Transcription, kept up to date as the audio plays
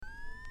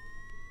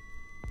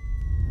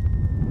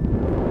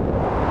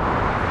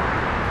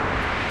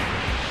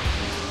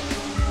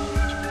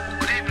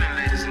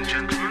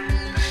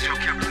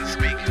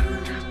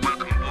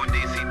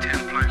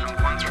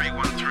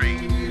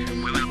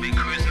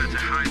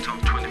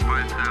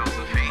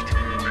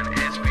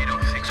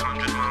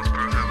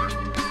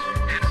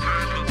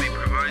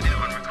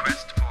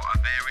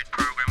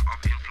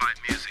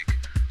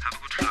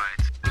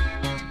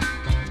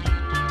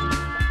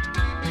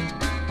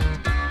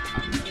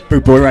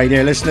Boot Boy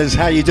Radio listeners,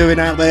 how you doing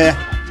out there?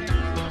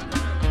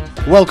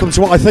 Welcome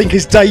to what I think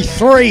is day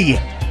 3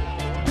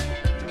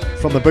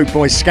 from the Boot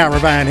Boy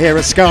Scaravan here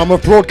at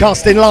SKAMOUTH,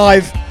 broadcasting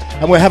live,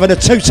 and we're having a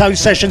two-tone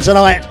session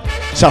tonight,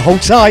 so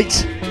hold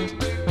tight.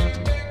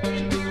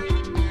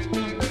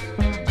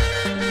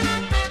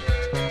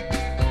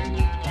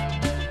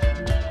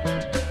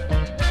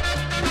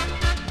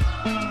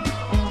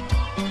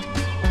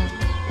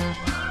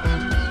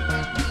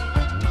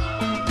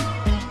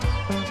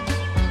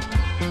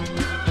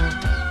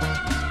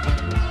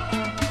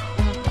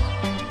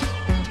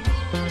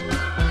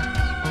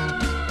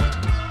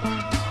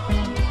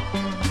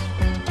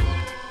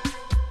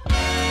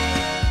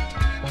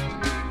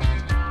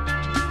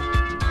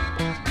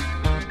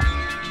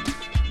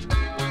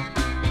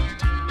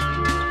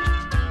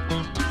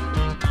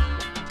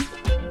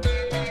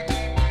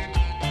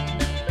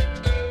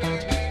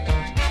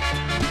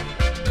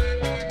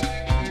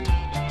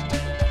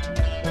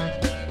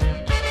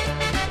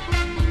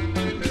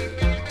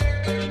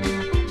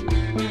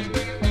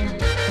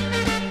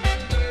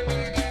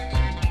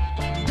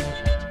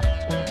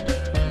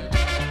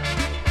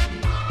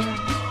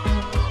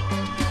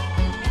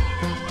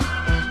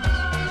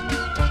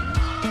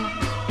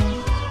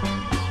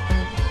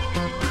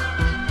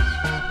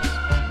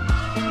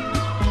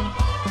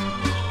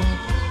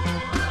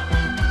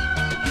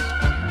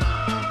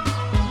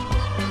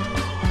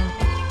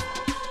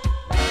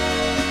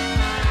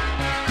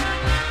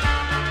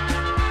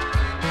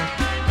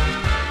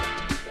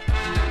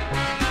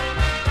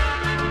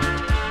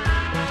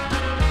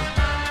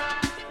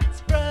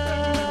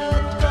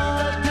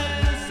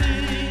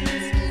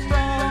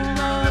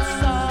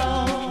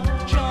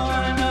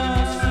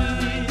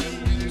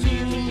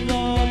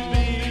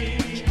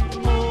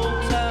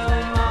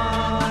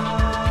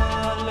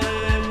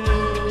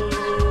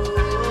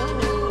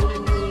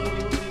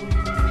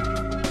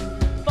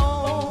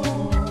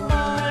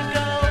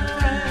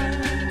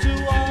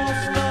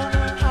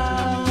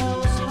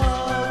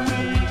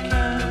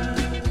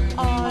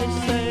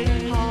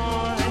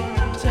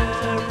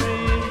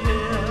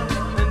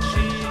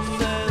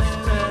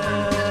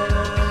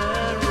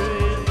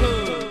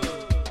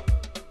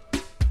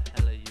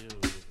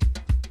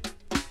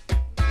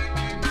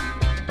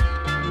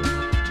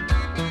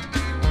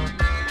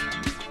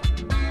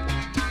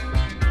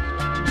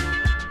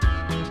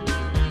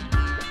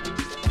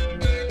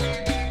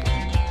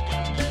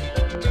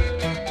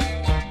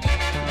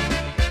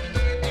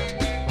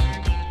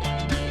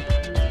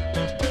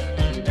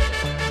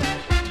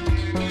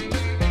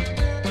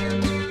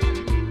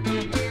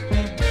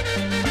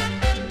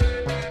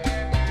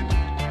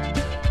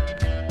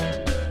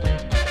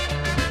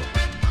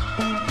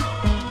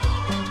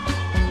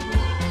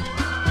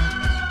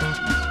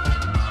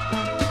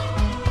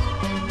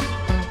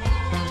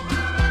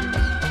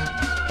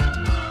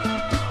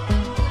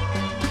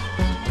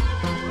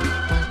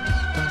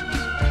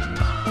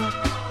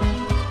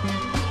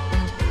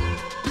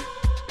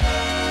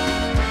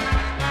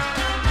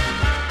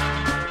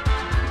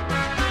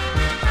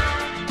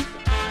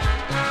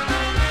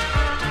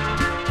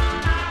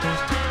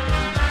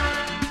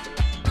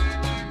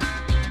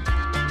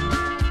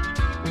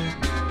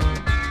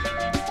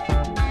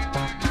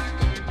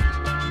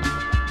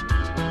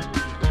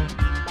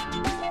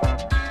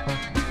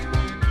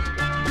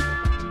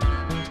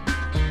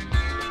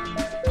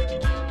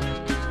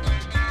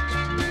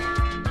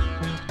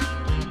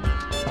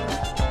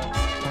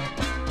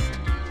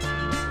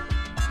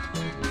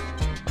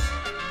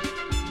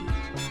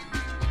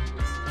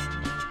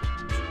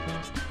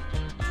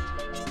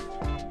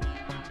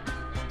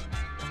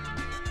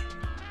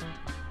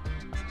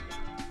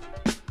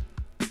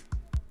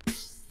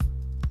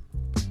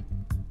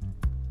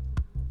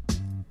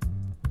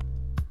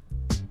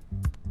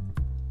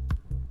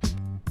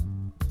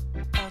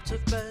 Out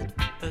of bed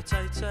at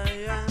 8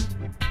 a.m.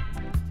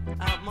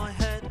 Out my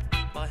head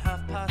by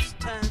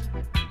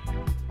 10:30.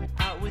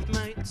 Out with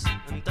mates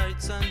and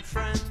dates and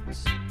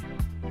friends.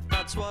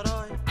 That's what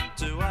I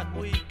do at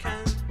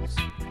weekends.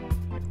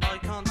 I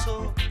can't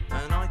talk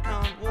and I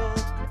can't walk,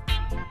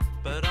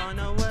 but I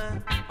know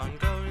where I'm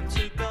going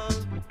to go.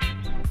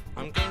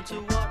 I'm going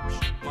to watch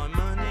my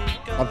money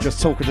go. I'm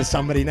just talking to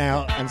somebody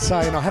now and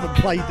saying I haven't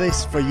played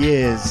this for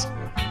years.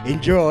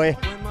 Enjoy.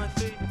 When my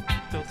feet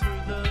go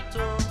through the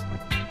door,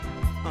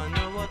 I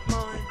know what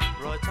my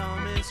right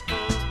arm is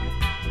for.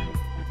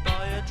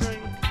 Buy a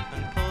drink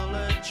and pull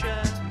a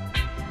chair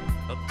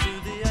up to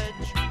the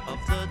edge of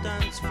the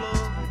dance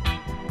floor.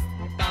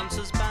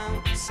 Bouncers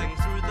bouncing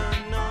through the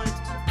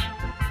night,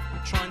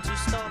 trying to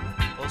stop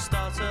or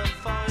start a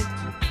fight.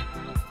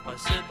 I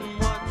sit and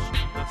watch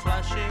the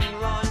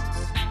flashing lights,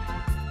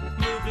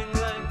 moving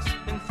legs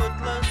in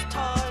footless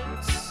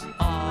tights.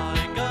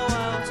 I go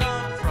out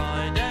on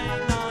Friday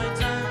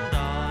night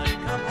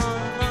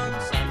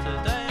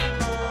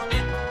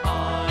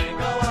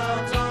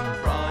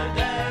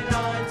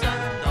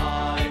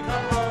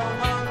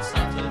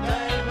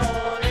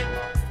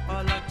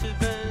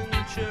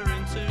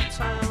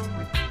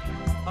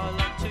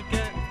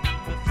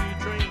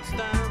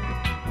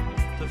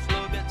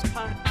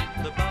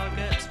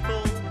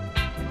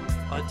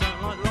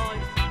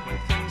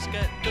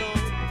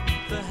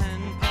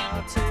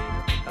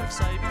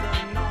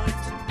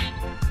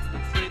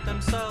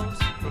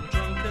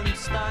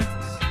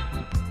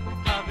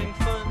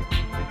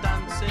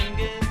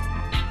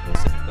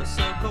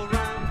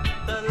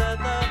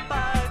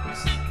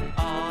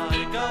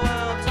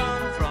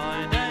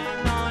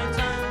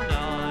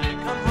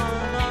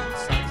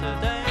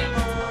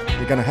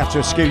going to have to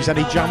excuse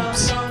any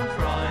jumps.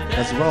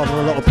 There's rather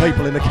a lot of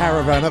people in the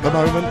caravan at the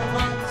moment.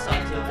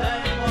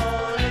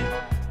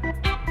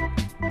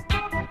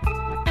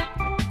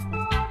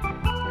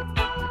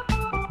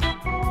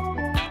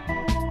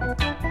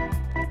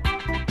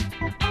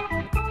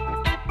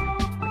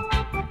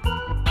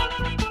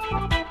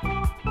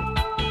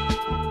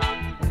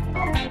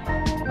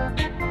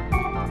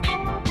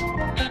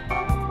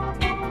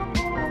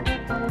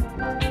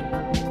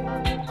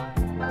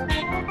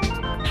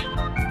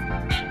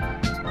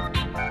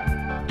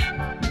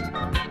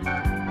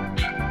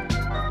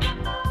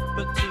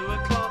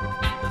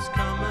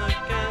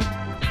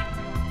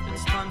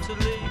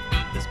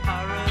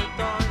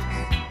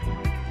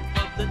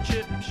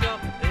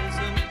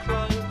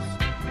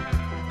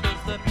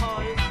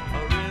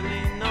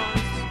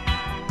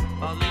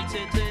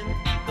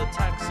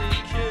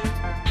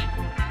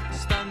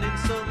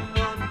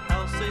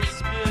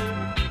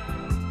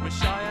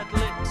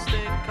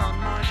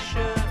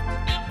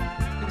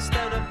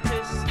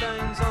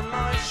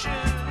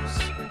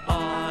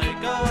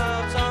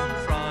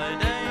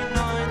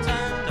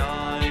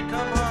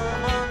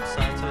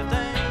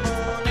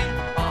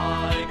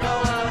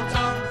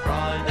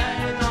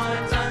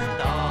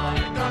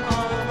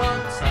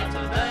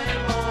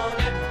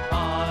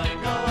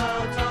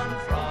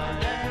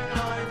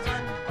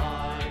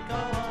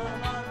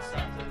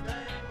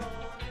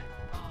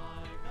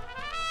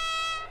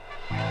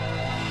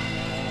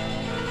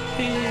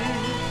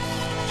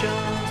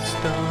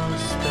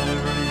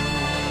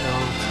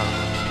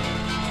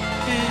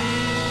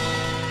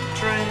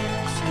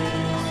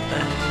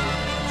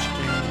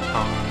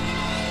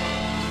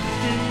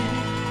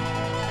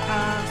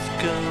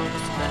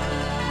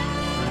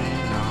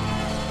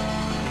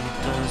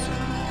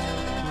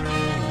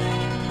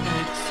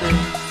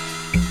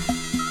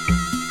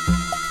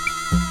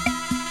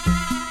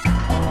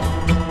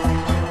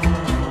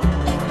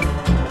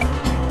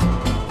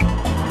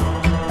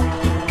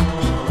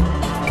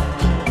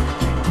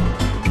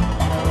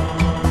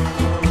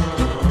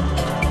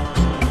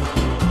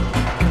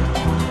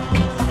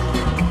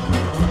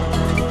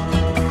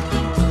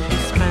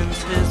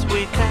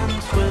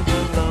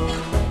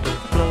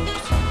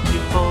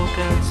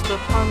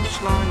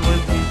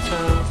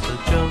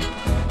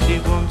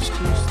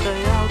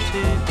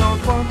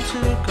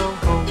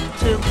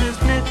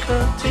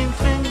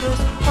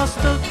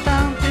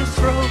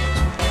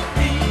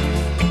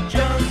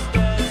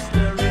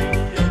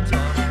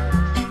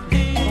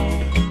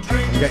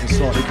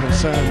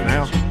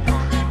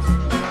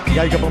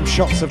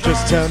 Shots have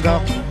just turned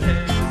up.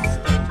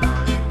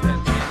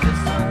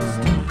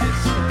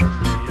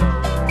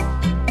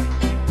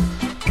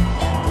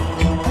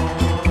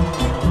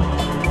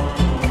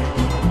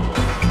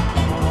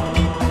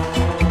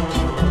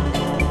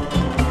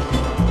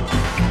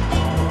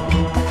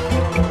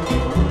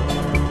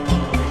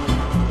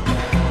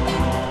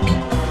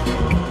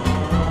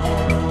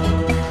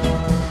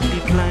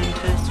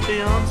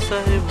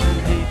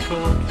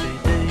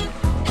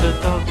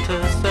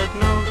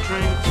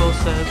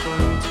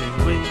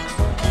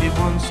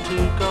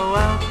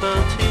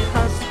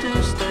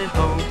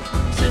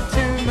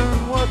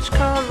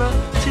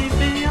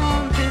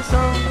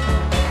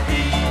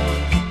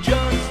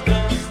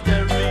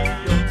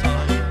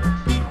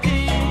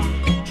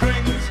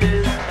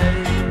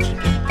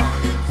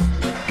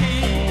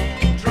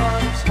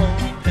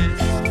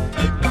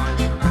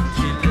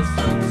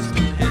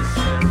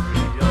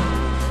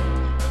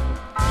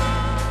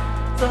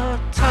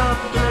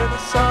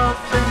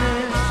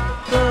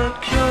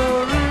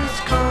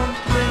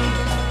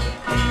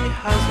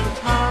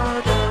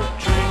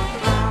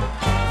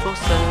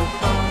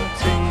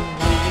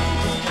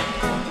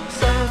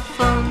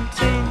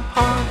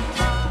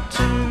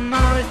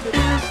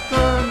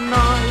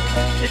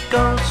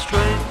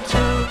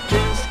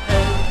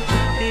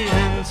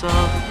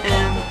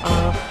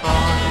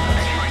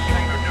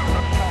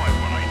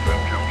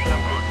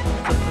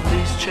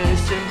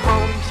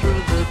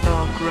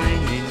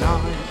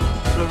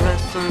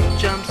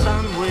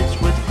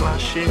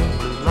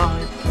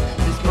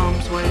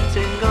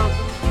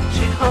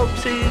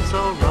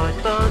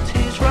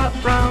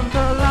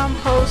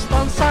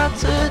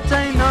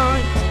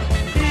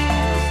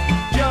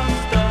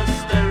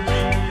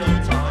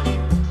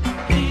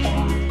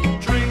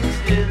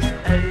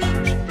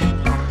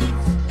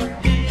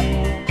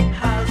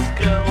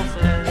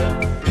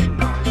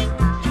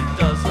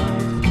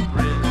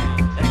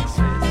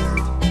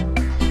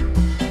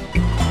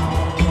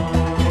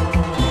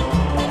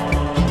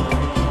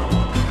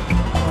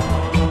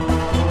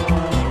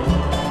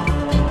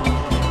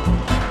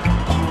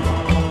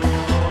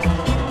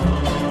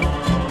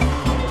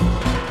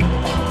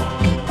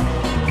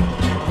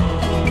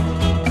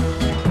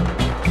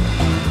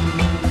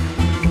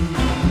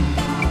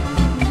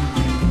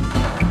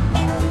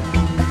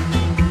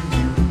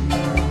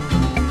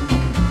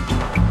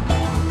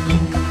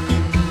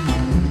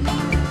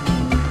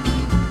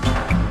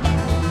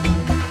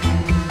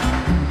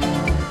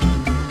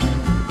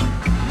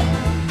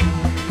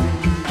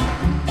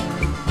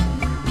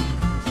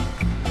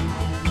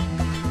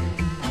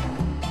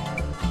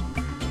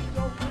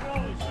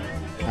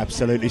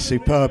 Absolutely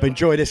superb.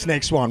 Enjoy this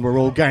next one. We're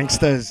all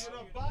gangsters.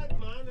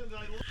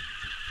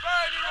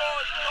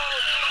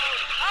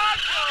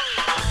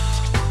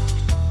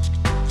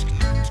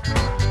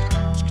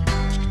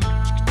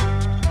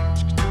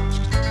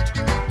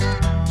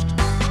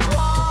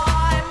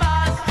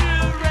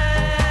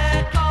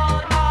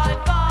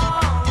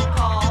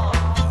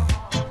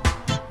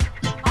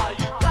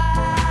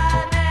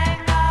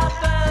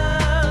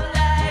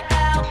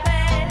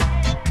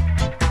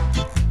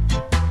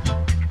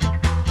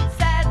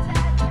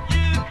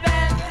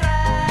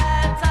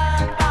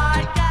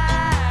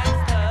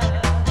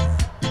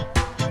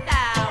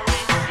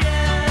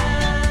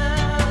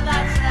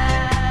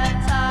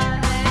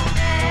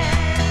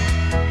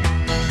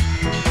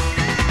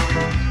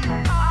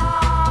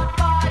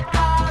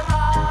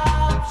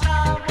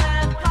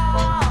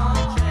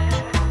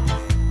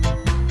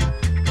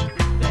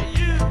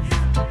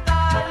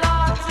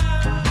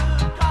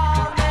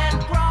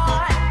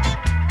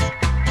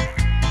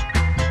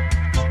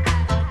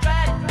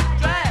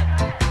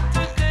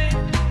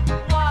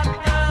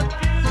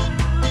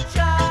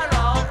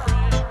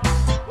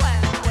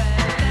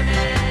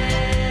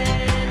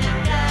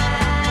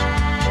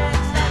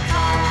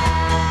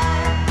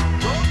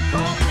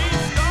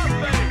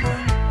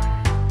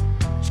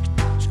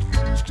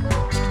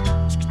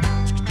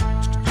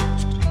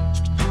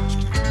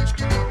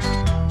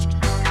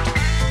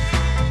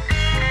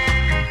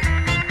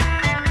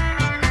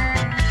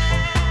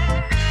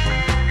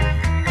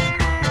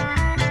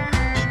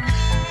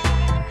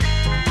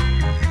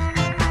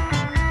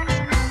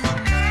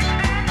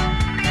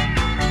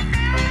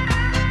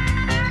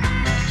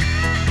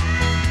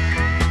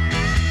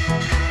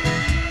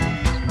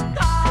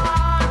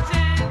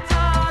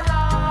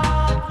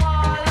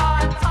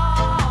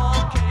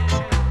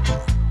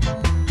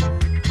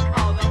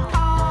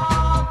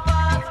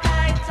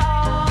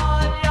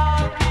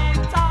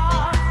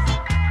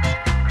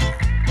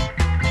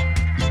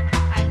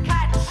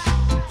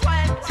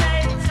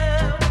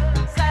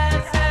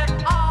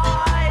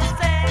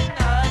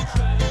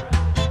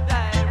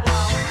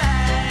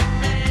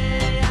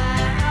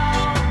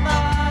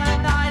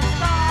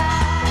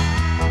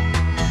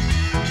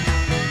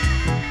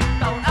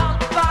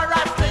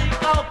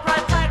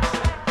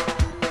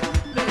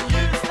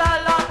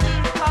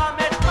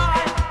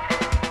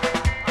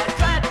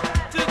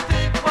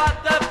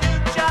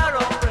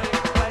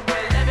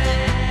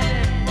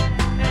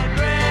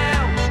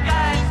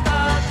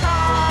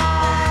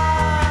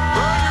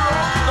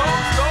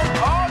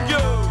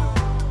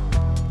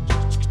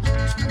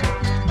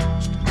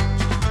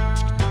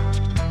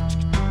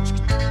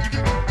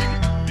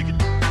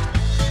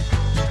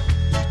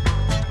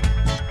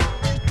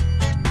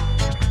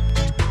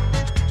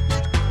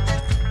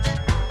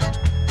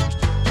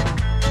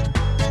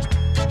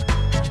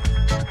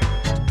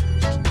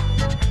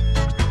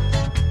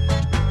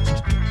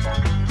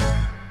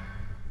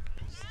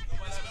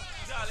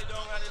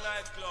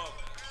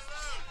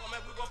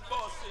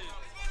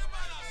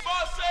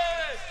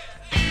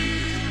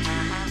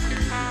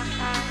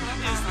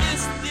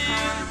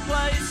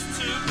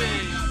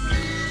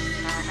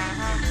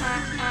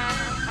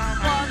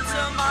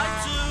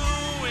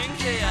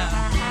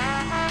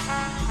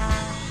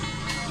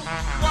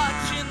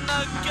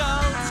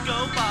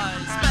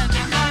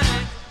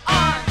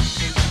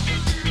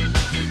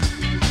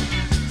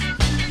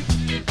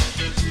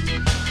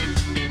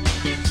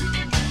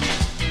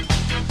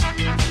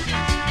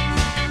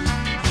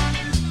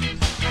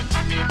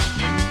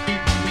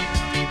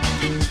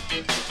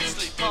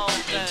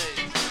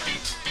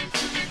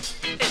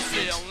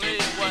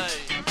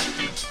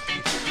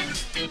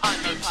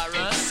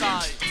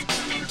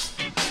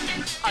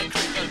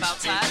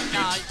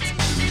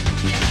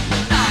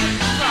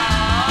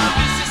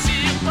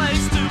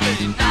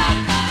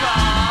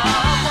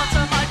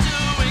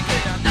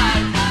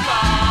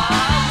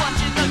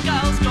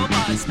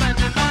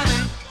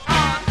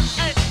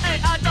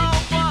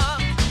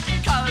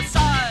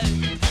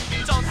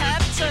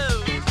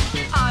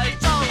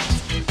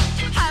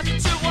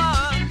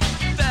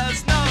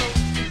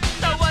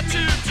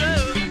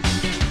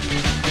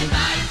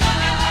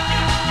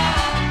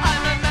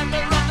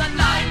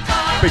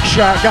 Big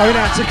shout going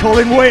out to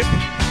Colin Whip.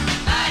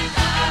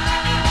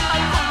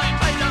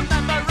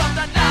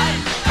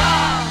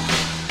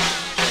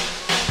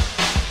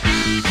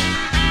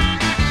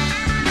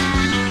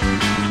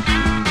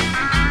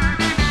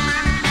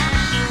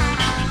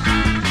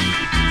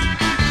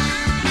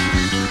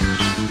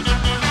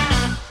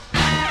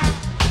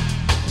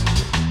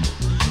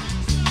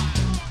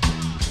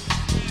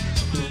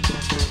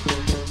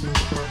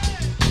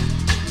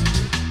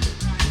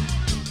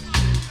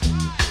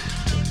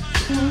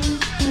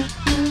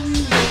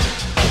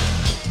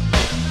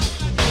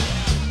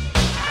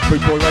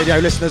 Boot Boy Radio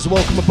listeners,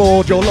 welcome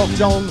aboard. You're locked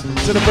on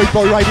to the Boot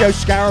Boy Radio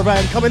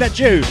Scaravan, coming at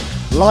you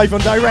live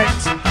and direct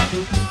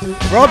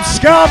from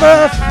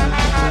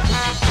SKAMOUth.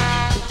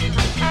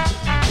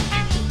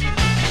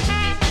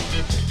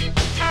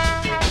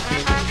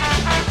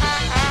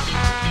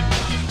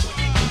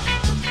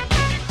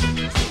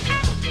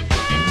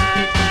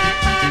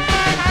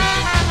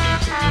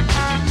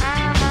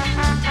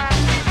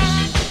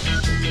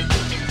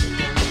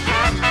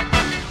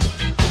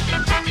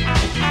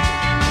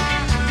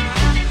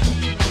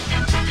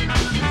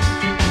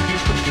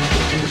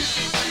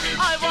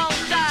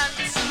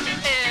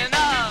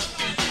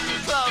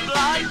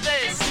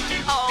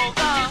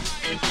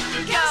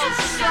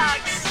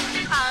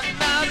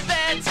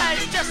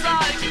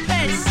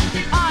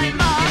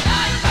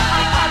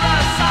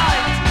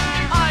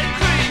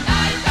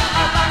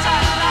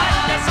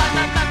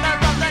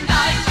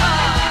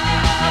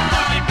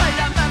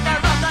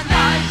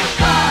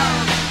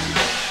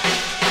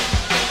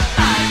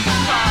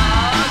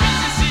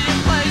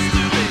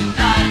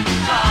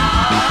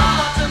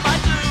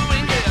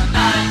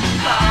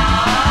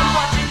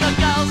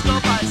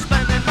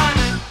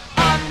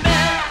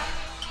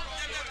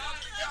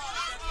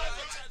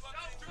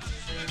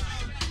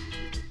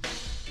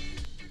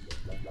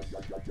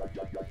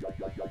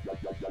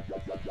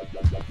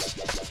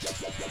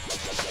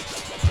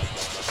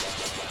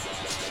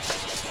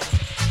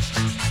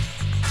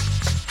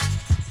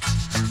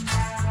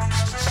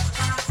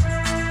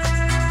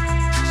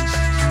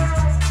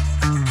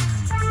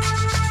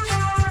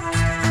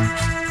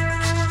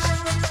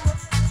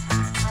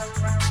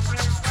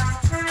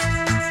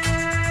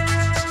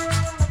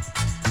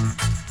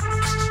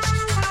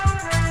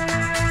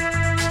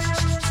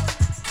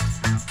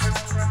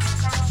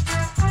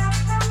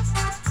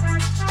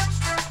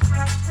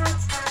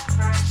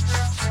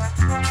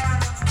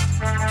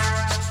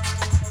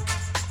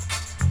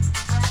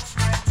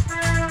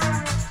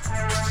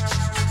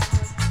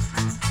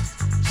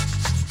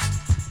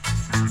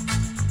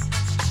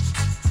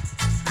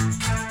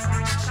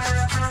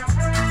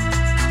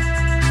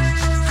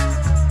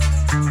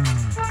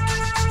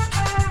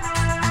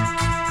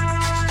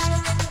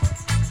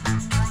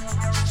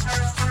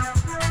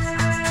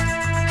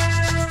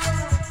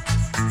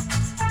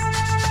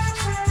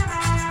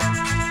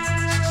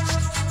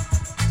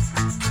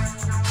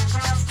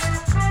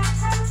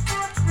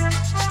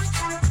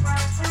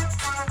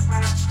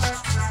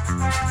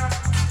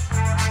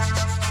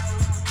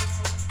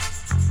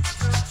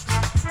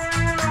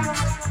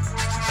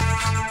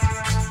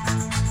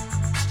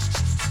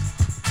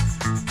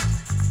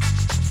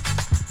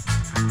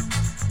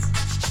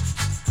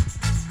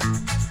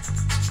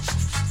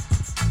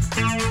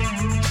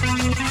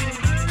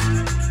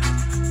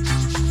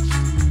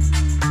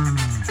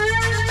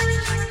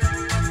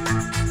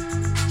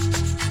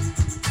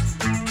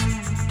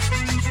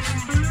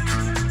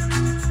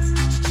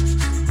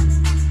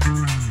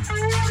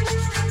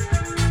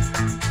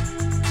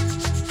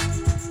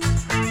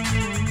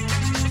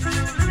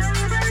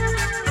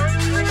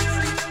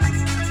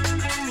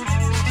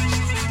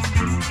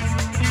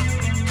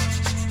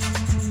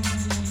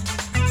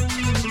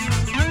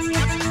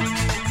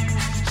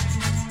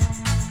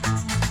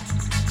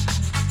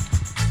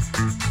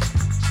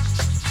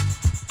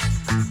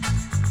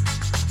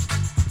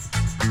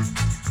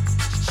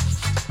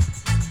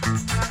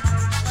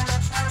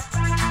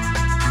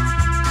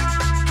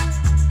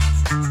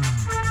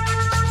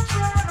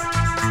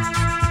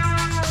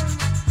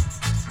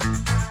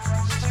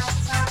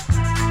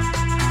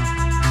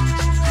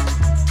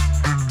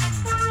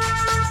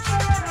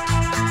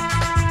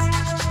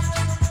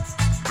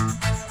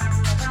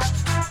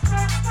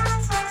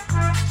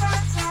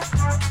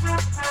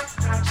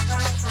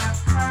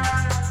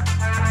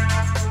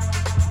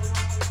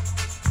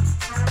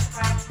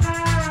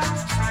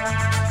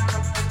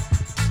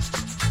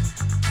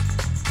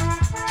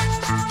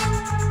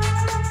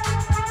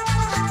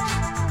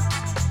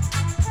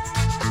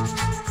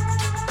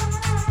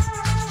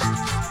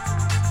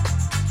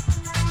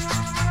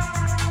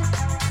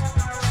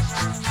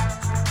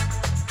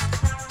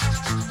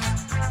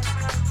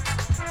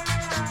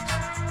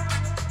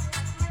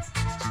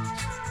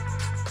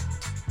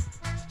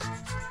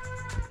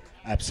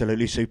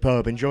 Absolutely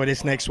superb. Enjoy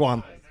this next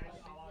one.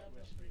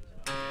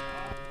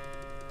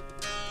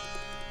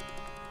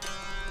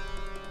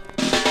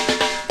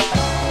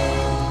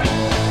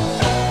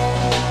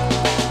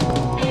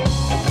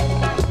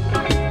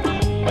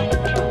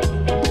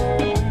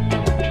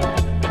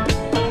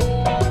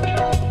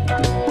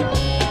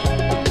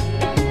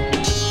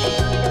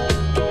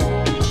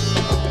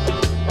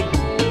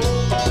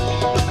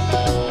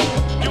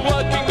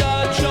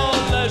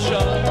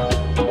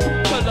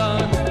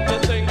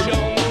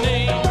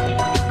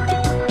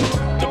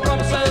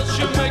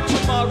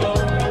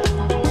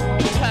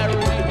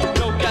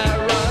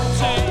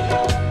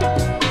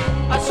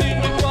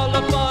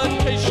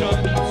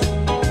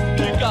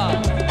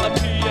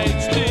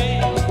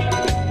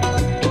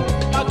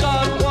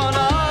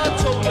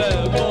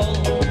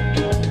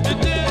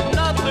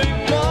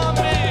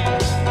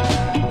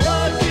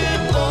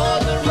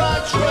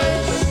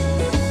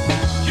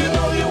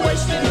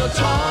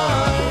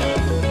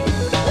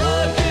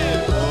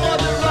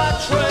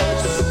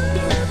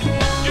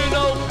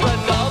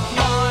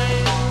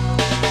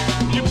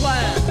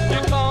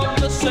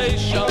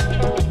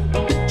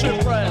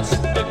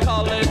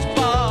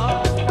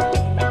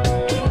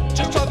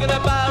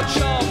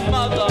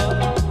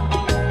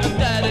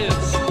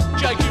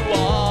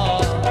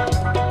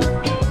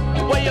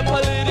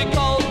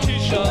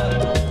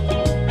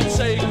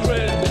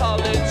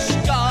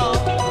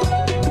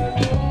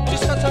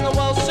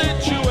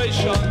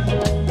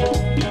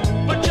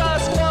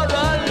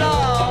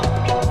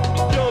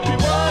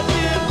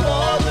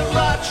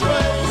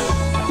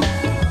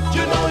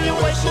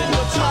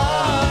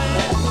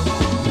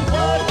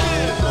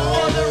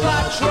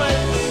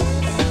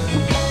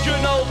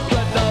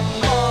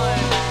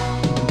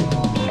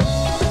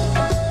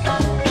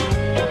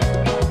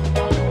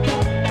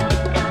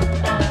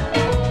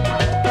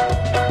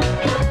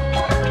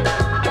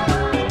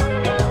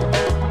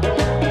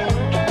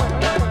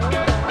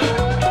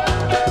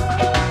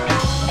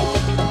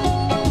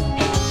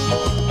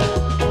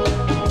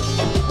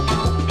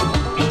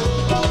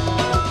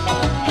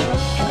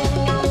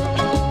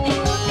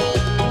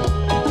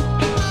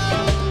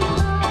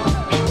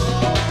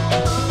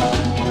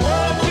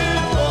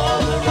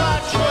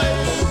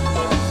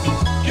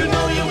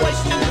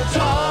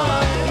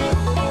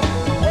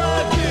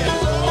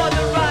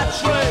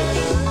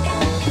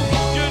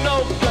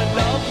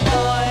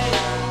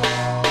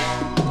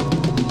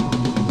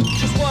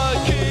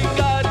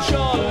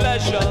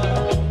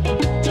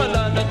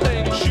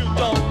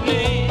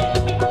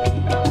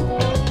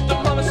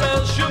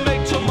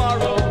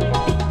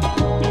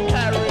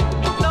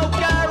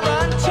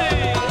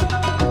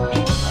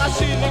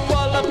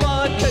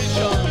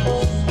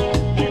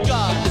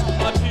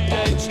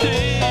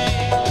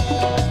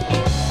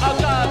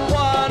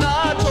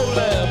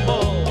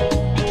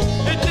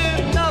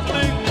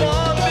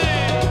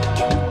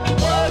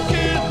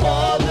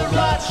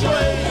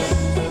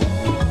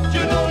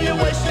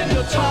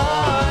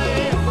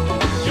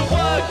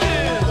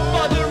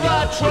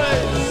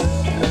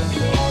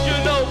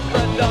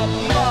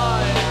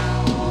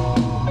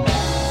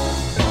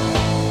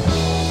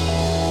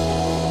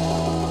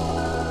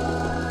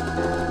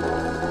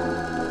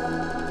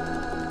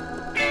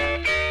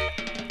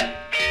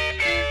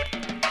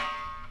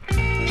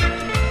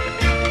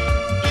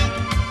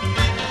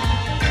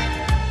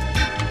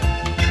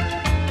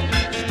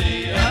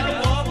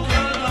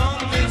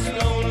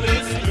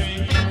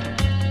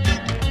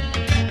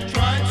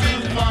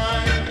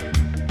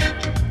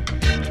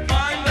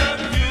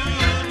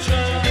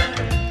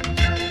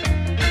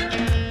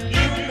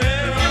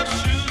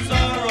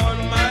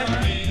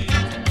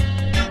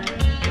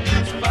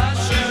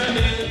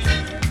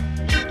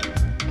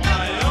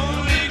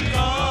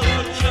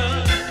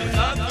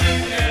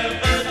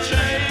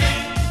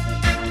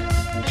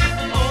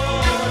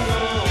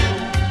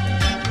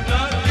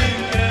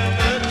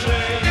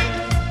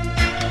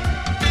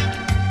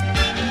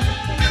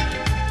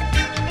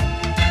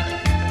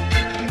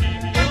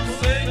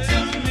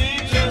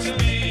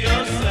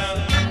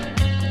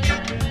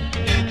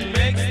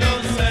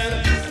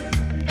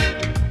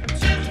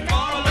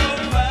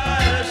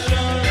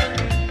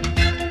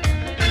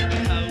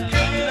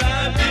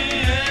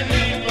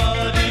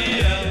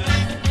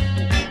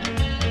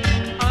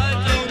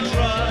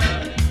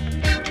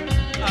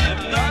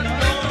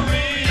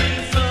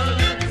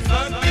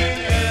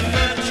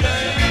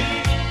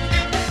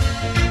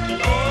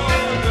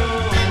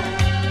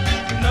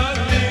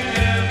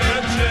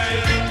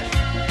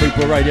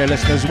 Radio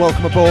listeners,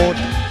 welcome aboard.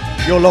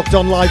 You're locked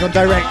on live and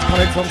direct,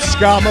 coming from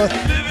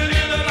SKAMOUTH.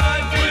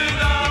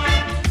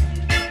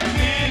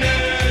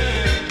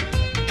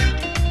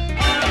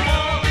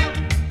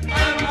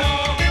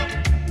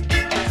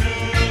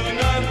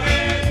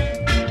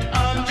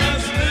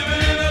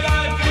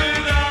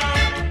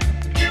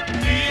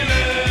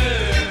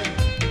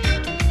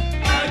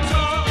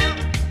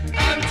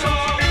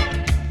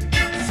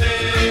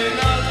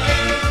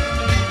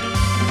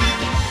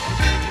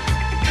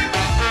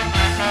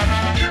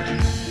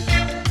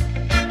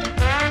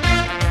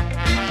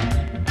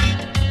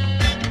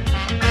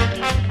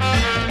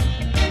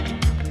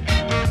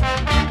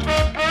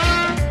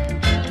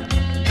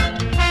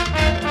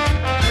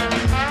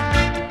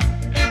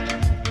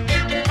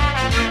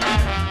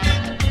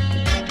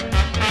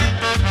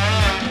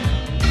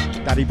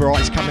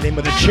 coming in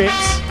with the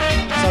chips.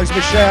 So's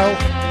Michelle.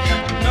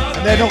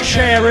 And they're not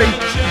sharing.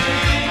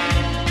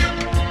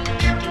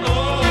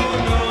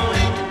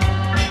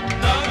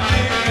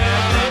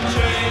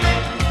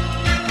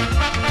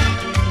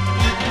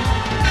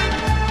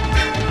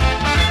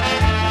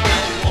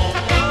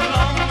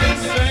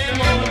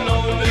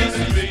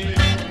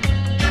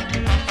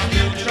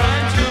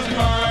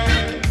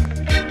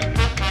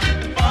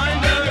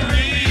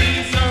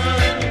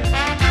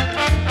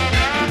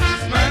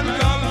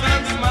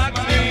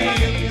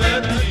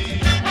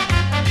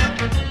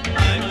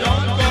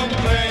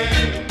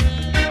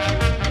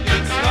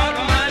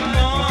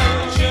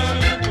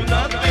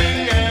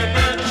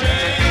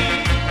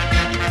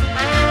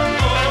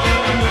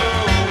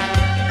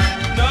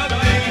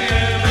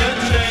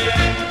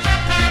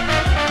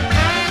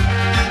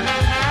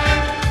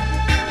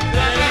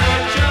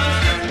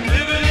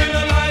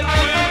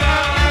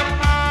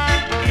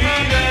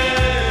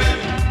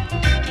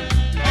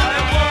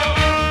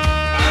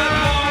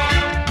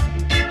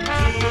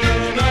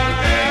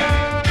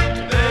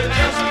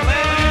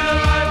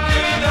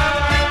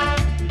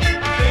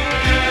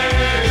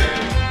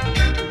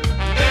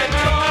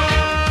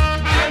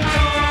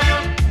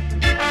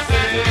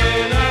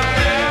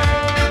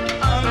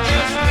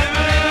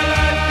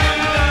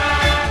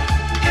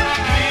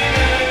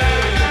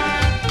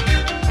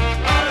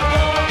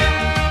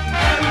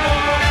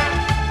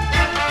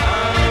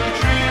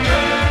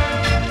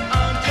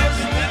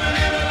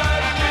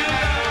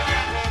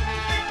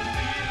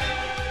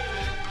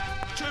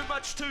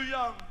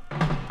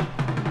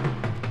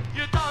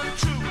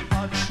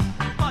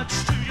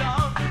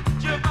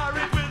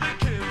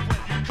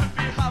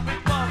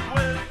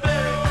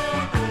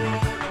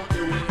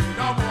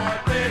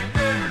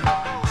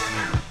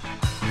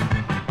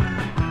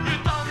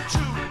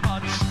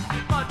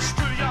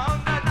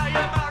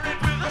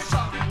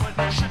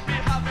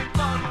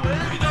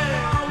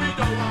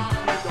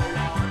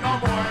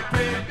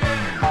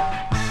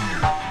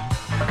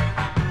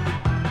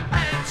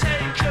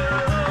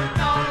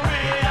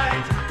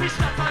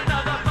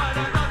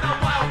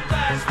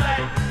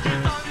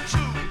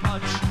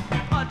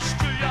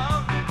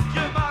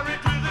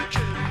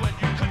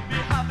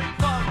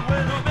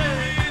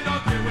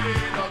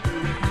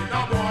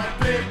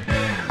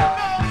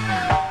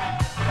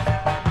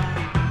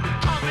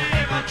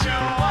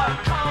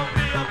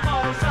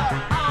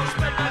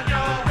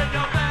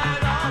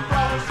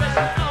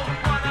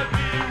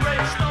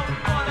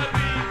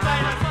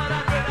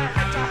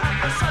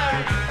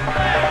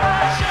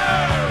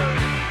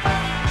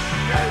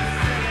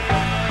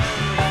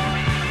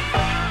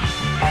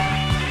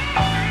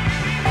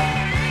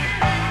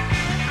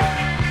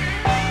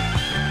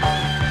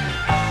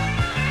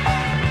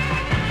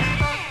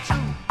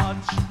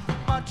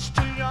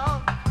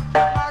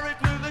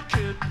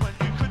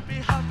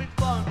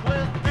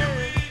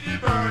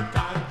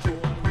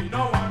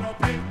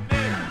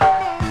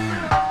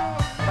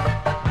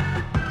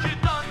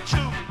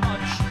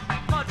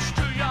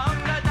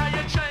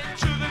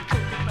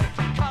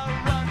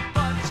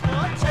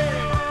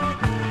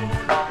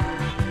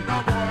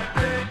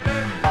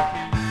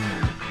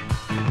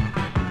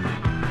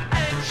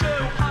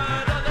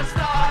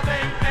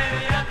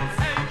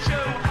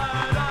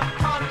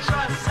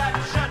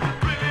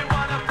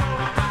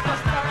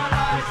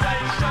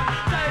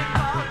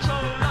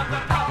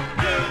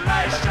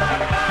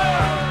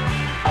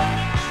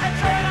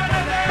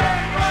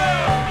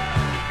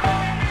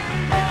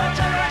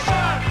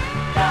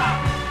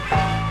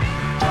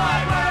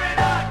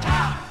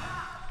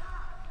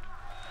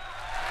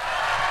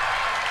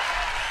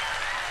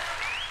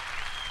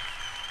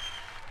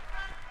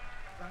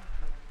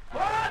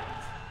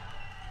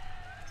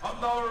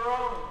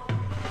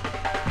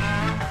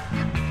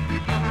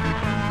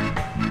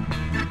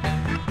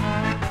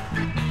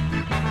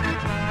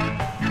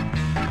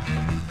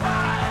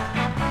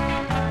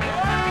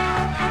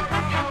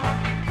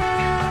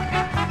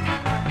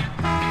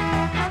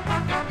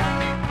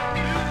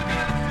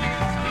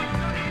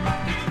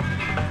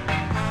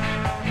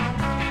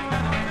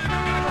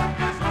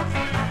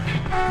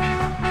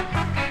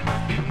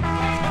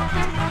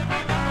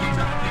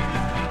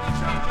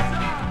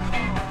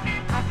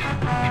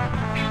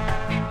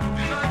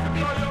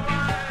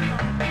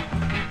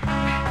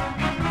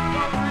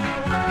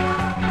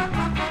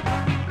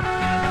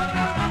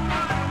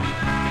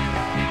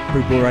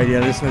 Boot Boy Radio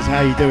listeners,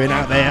 how you doing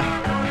out there?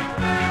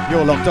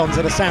 You're locked on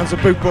to the sounds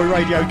of Boot Boy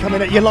Radio,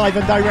 coming at you live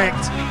and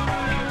direct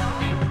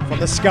from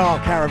the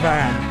Ska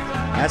Caravan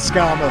at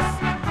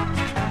SKAMOUth.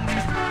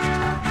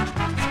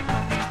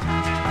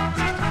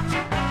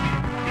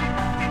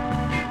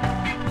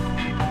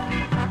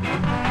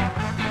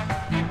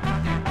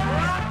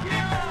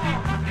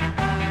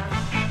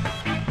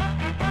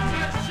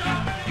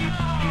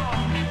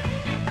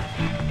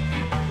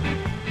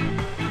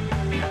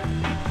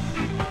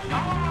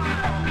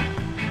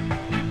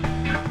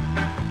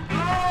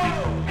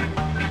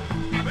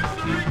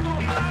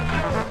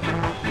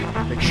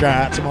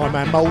 Shout out to my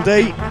man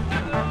Mouldy.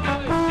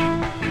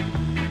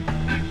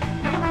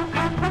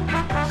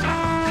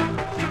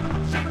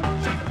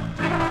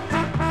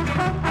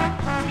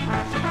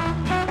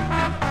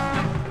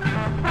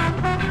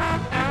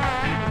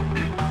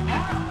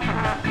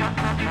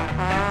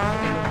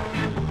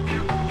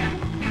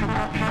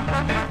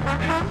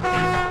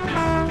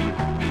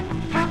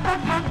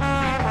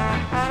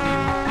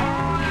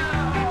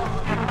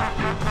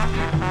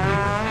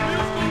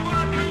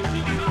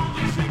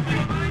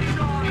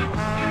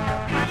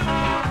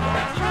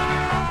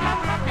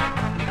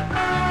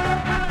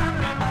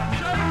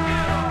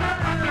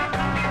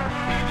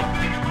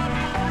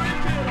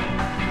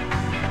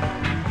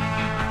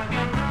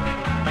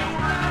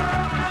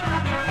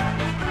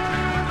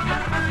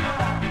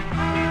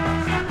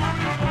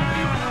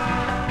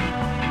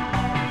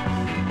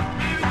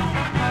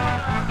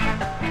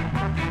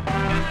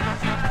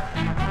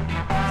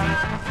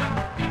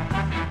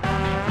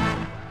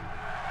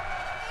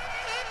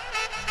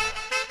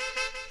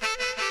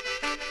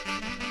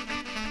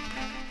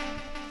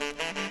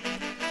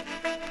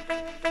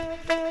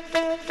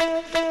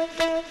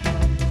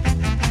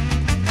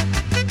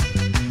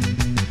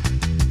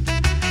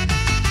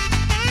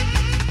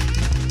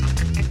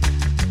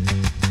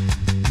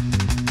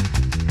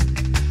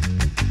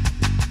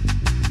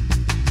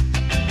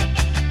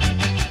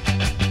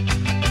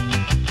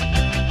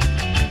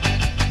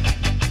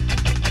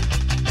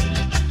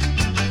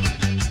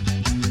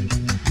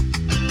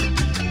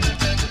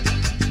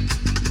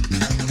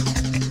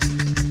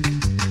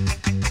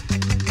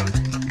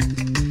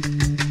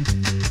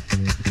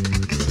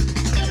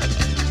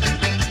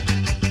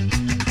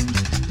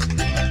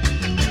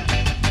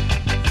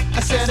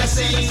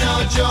 see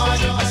no joy,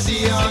 I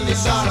see only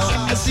sorrow.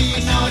 I see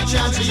no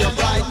chance of your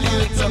bright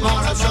new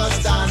tomorrow. So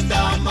stand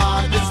down,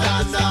 Margaret,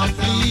 stand down,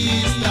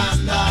 please.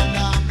 Stand down,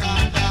 down,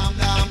 down, down,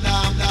 down,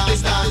 down, down.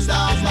 Stand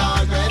down,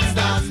 Margaret,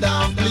 stand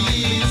down,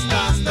 please.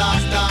 Stand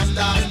down, down,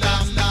 down,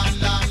 down, down,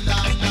 down,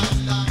 down,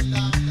 down,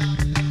 down, down.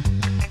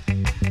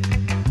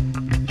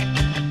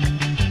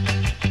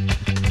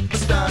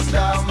 Stand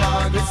down,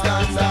 Margaret,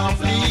 stand down,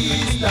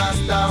 please.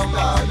 Stand down,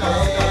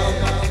 Margaret.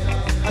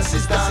 I say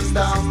stand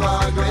down,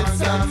 Margaret,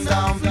 stand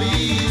down,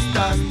 please.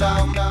 Stand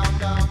down, down,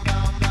 down,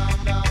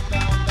 down, down, down,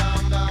 down,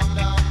 down, down,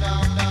 down,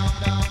 down,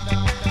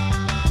 down,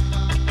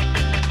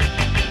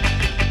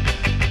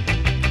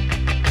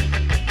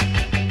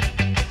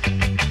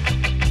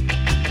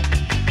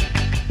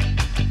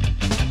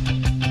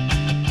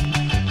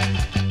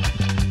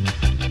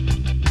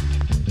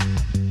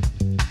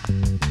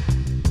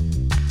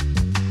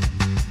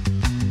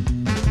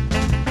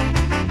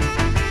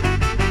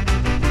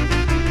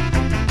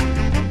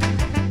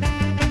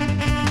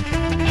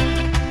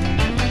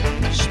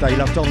 Stay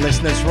locked on,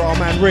 listeners, for our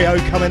man Rio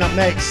coming up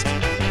next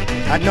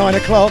at 9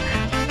 o'clock.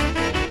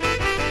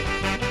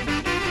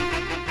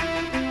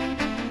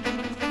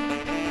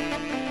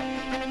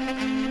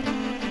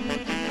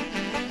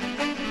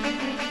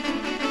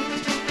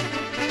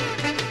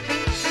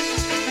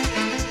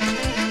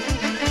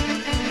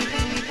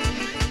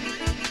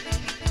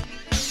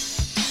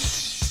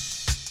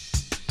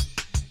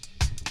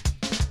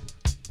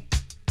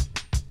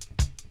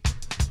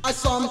 I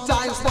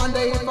sometimes wonder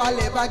if I'll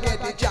ever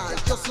get the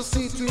chance just to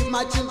sit with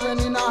my children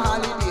in a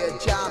holiday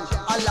jam.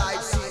 A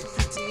life seems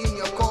pretty in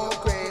your cold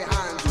grey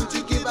hands. Would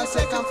you give a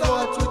second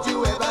thought? Would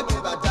you ever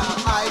give a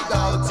damn? I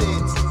doubt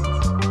it.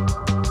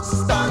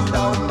 Stand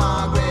down,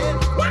 Margaret.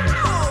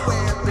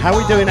 How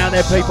we doing out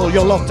there, people?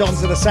 You're locked on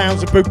to the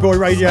sounds of Boot Boy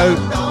Radio.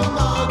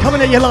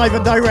 Coming at you live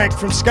and direct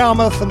from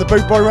SKAMOUth and the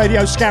Boot Boy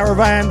Radio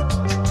Scaravan.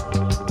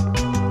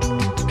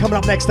 Coming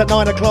up next at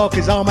 9 o'clock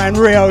is our man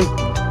Rio.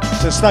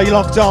 So stay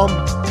locked on.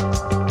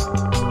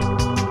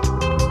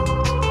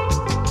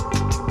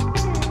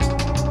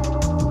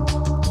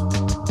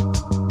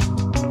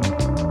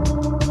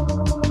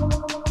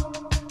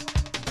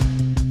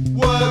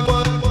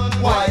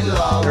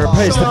 There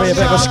appears to be a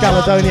bit of a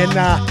Scaladonian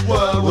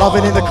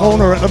loving in the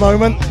corner at the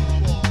moment.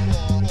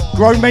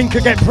 Grown men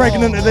could get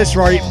pregnant at this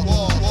rate.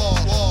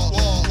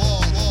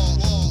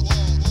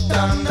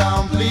 Stand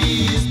down,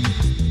 please.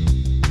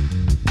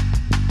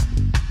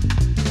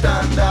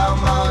 Stand down,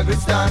 Margaret,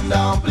 stand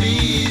down,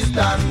 please.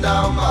 Stand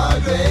down,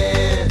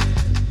 Margaret.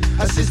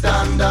 I say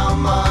stand down,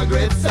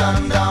 Margaret,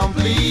 stand down,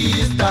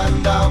 please.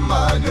 Stand down,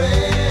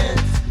 Margaret.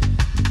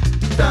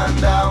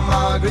 Stand down,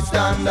 Margaret,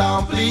 stand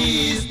down,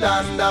 please.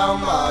 Stand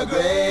down,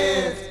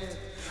 Margaret.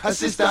 I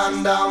say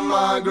stand down,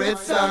 Margaret,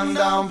 stand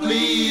down,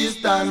 please.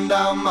 Stand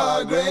down,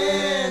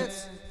 Margaret.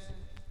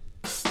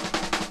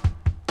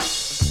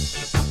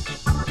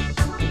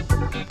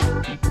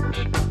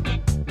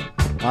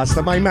 That's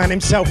the main man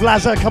himself,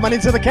 Lazar, coming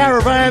into the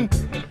caravan.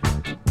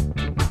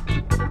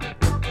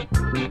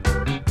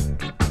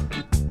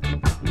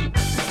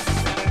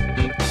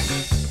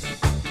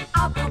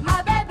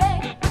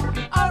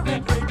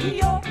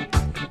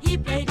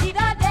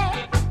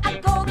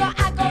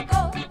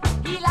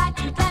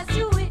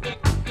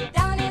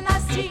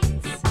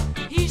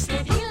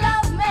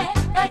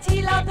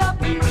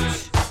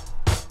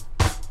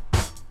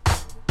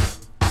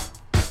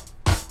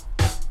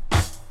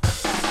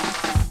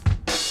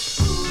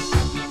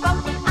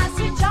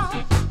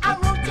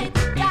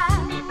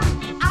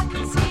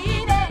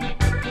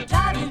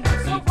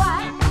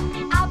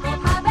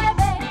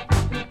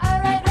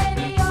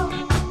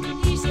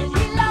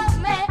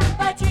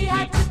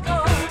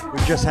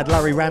 Just had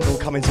Larry Randall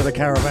come into the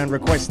caravan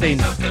requesting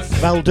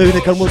Val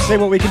Dunican. We'll see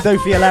what we can do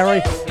for you,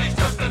 Larry.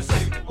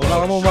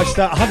 But I'm almost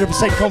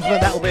 100%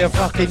 confident that will be a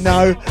fucking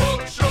no.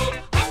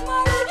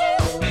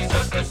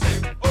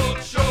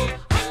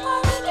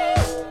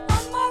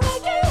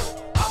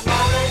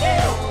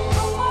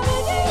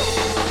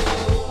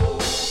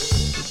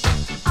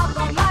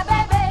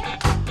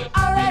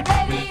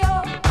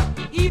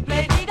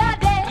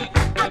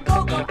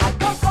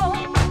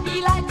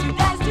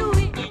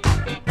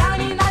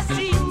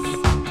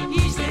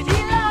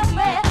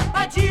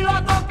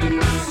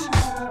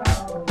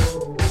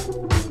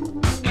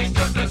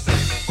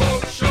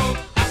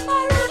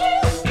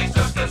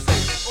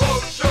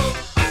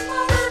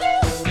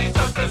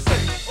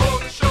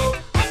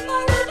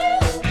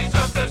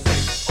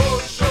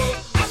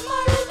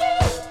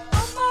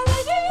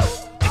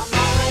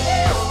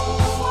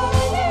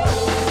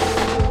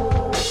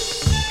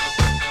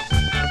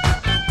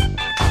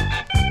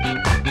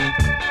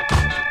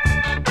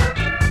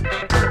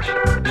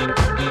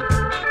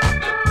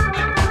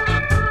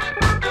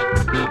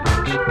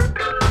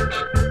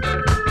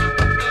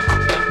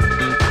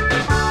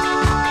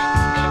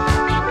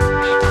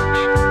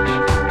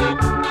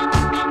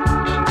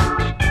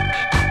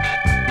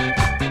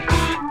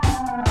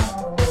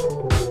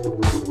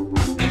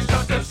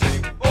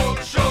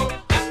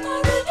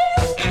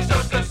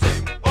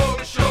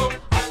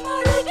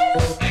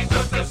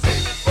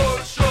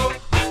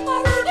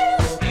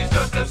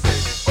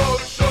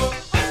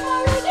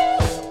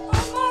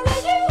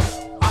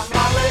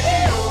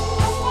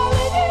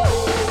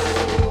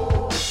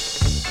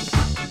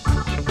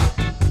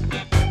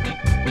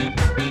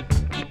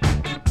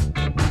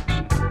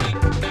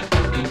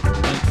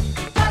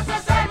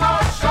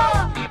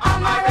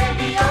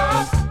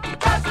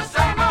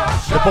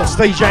 Boss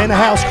DJ in the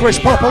house, Chris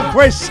Popple.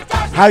 Chris,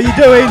 how you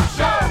doing?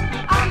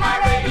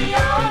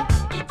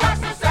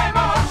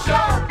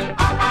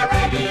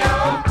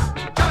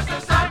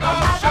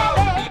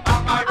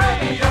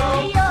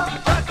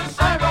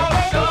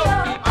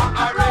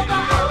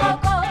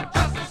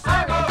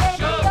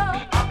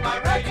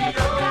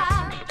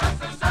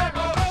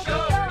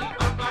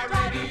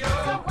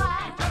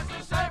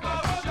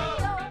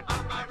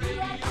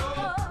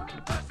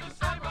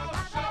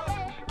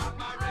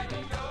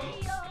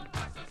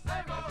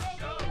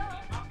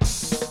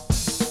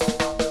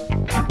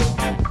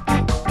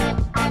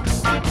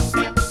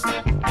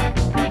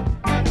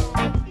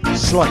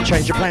 Slight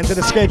change of plan to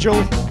the schedule.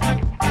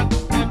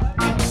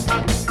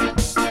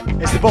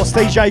 It's the boss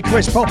DJ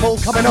Chris Popple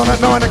coming on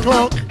at 9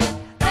 o'clock.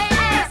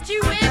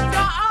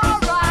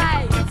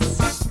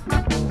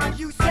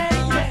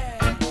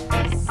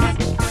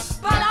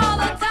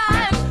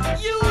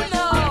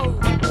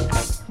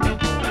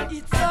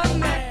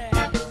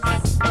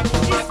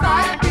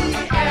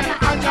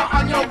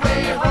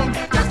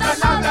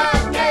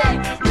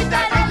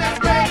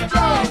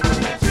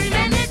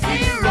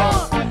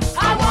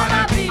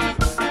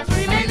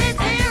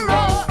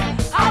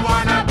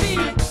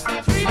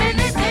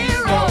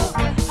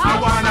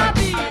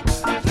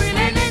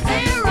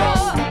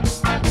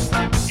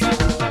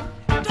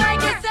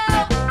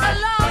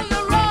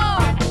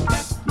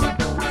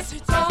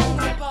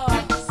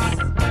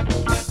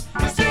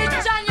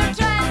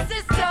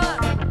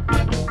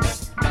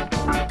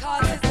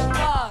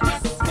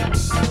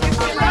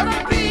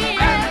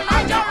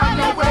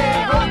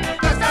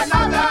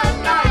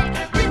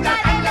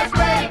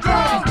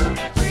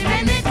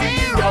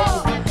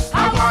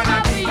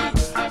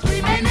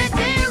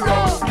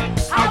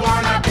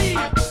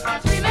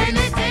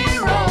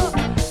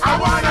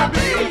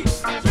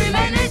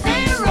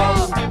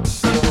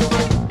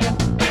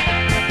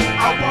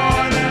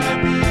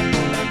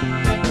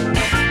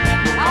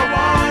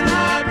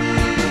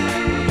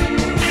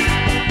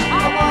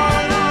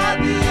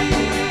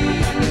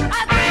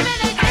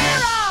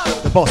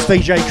 Boss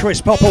DJ Chris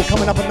Popple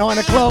coming up at 9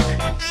 o'clock.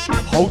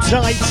 Hold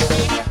tight.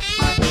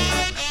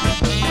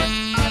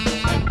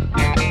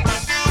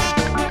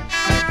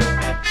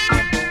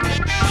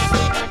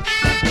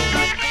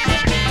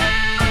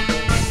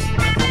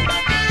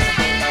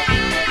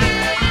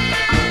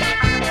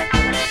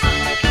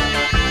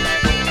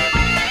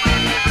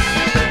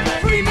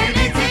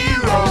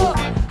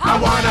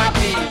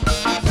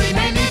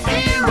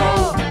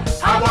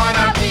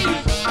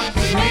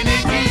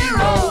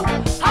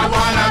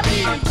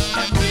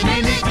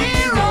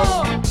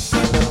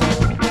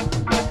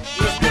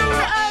 It's too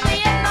early.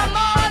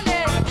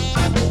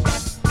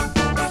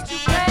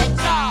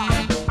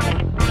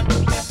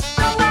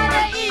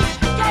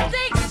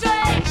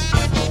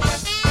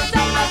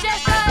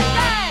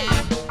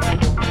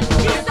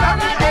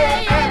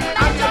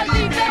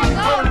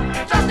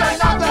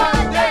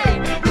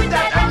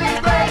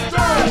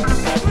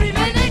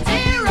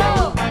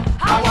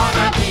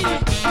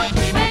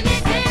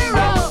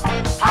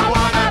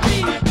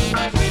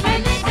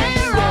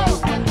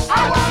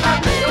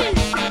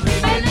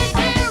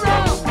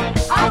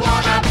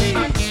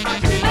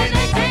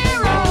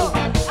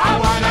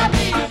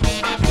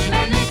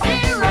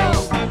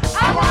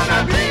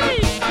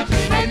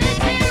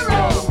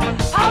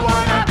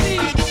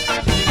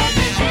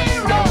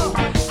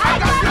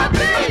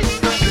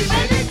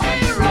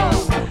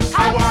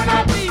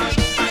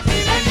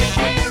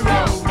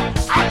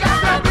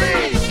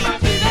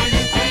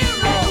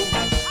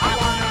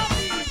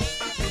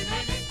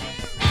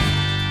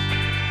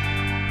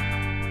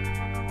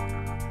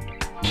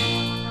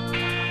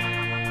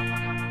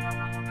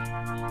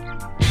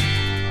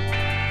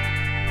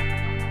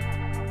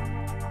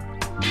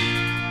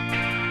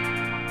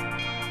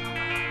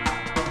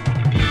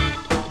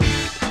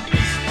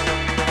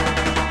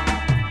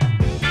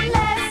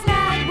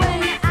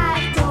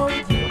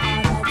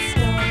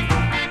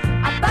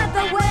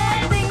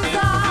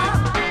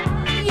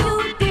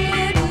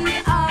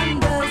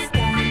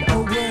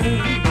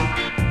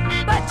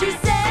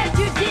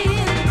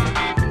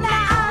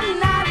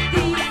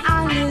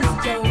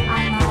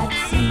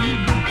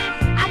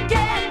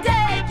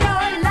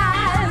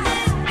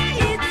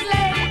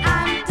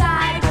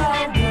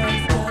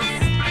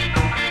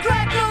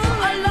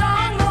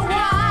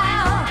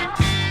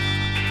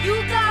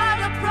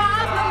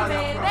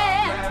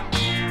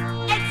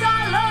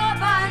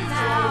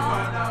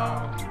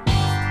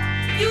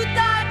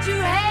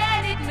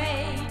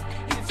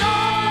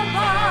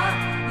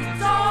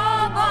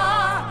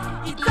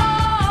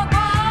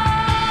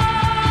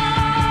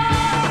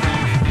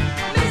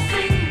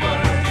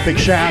 Big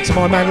shout out to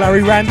my man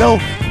Larry Randall.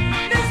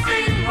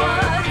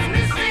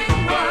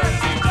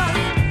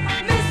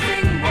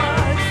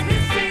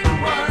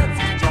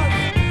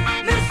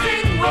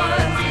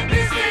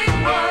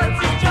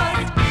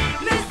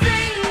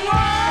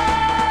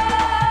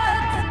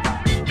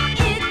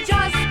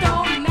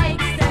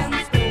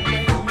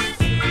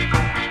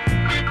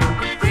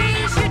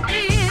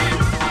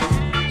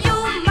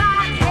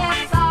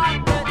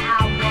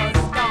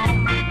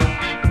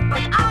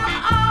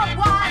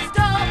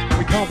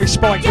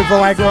 Spiked with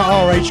Viagra at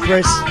our age,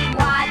 Chris.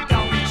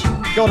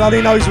 God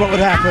only knows what would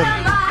happen.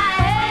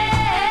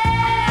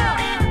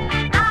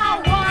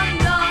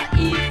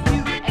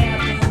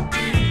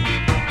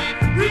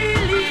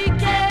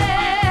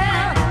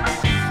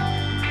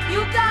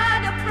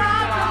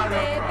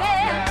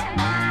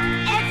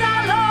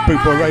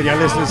 Boot Boy Radio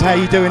listeners, how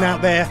you doing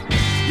out there?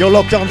 You're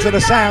locked onto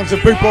the sounds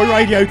of Boot Boy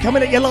Radio,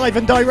 coming at you live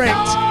and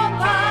direct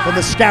from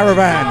the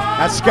Scaravan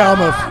at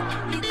SKAMOUth.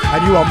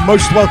 And you are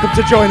most welcome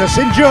to join us.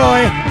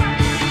 Enjoy!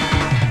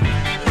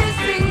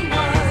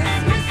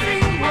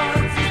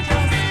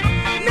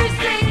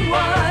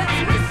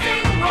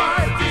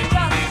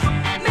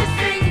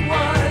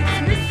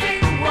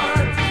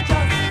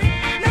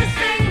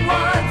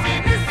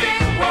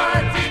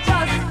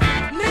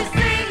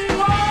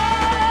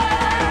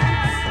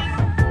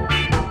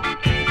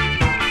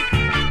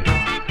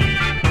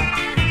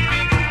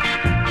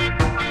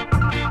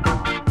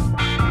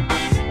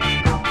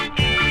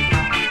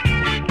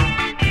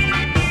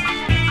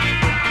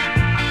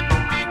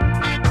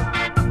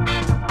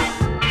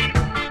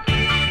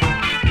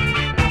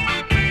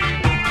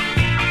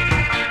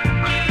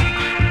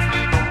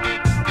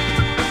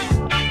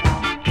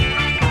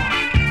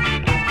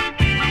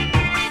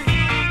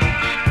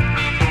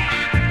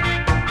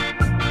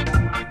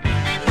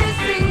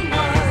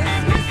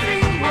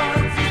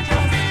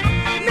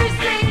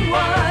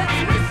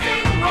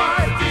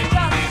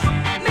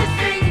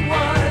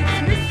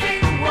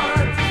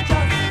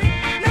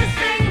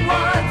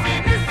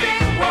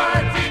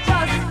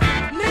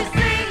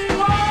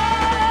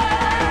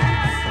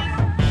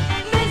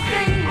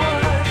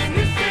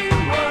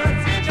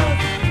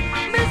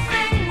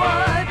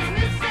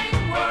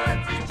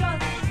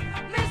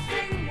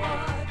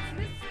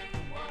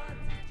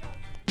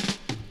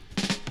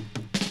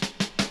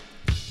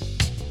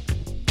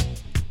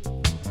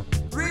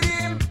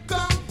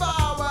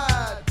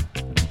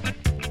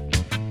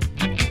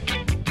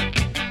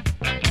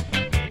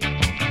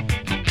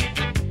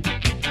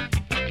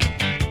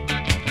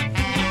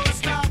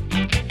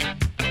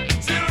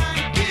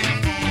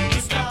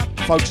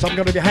 Folks, I'm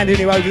going to be handing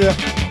you over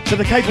to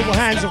the capable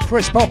hands of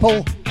Chris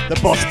Popple, the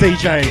boss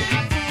DJ.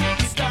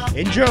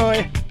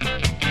 Enjoy!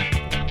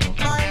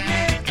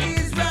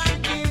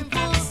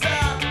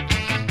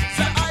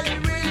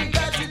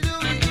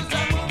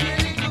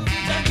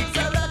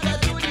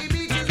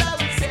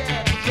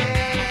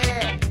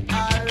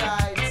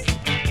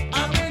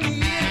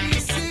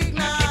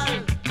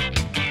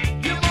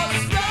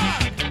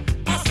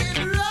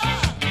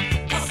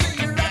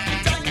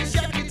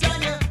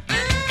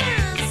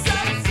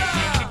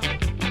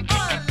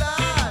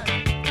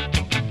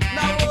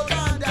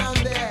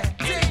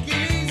 Take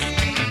it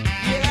easy,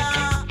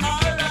 yeah.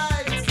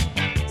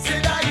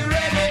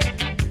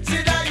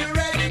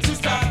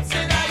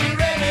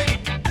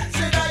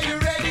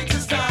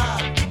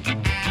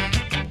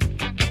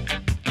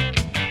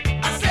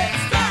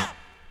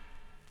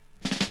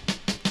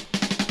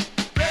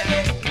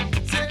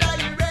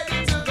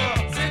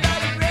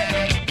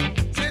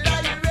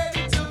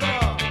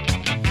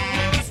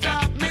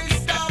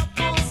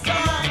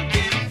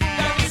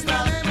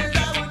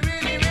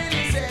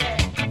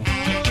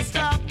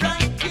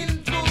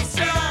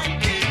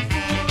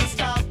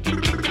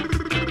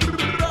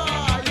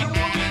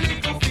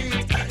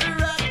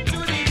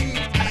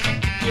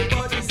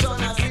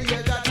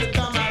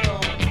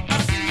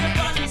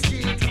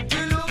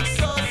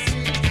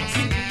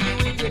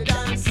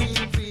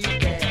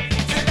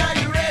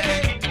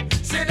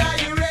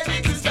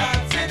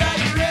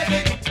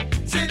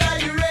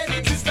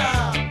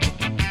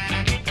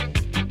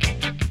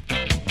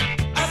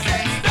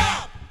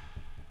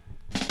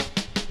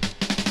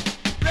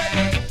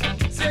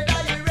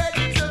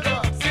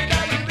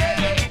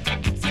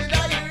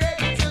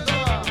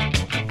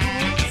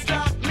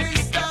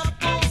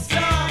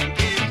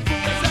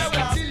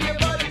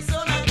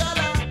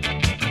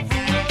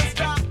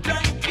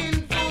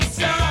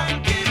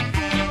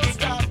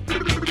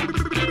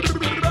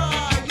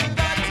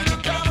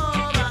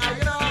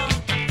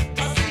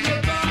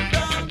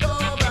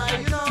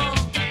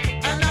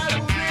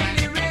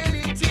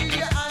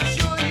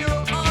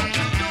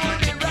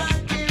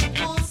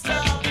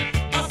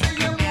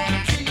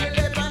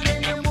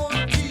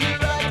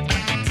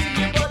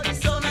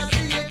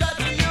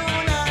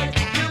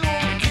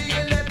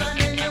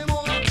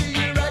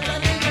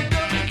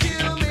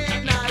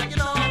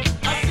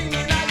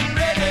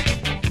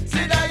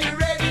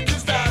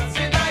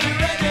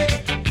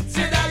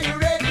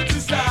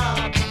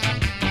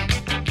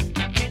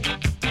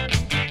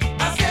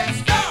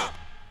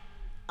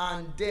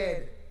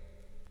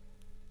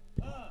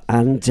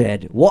 and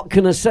Dead. What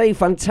can I say?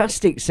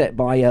 Fantastic set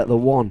by the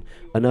one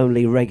and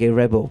only Reggae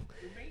Rebel.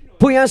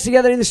 Put your hands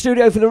together in the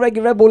studio for the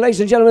Reggae Rebel,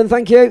 ladies and gentlemen.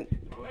 Thank you.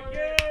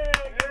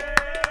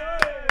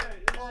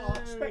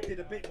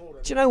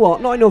 Do you know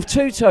what? Not enough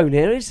two-tone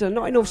here, is there?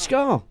 Not enough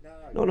ska.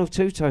 Not enough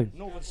two-tone.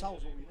 Northern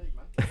Soul's what we need,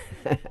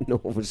 man.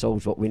 Northern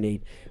Soul's what we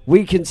need.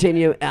 We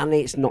continue, and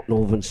it's not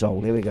Northern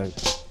Soul. Here we go.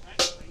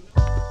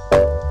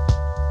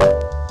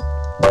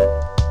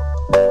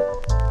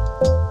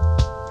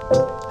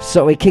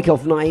 So we kick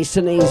off nice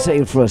and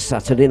easy for a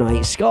Saturday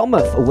night.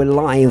 SKAMOUth, we're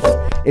live.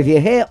 If you're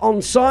here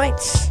on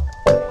site,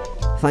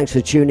 thanks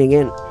for tuning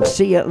in.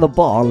 See you at the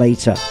bar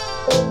later.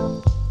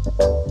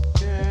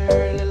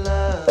 Girly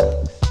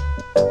love,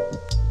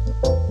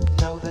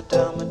 know that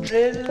I'm a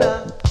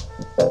dreadlock.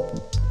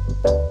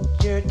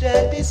 Your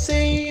daddy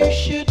say you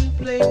shouldn't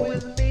play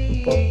with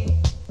me.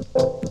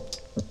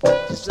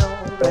 It's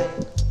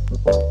alright.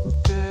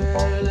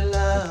 Girly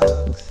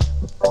love,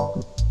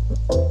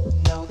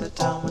 know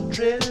that I'm a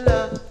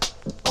dreadlock.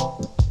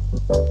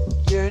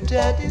 Your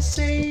daddy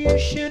say you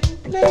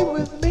shouldn't play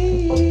with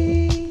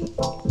me.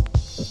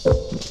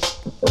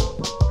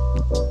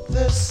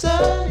 The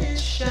sun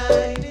is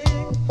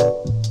shining,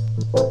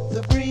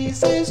 the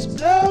breeze is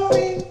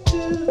blowing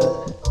too,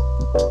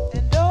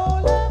 and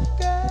all I've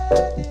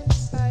got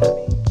inside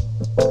me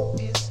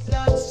is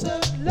lots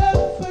of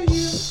love for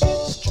you.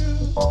 It's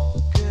true,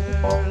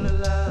 girl,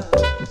 love.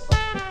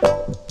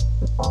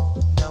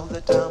 Know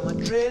that I'm a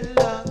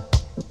dreadlock.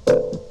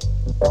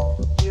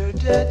 Your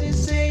daddy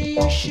say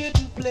you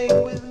shouldn't play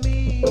with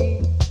me.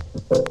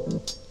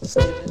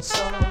 Still it's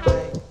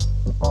alright,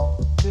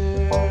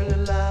 girl,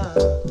 love.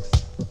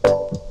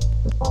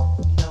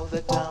 Know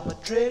that I'm a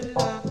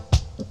dreadlock.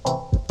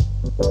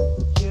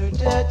 Your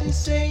daddy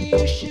say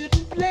you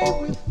shouldn't play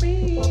with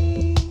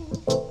me.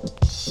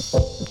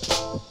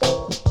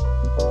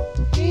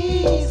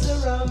 He's a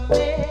rum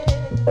man.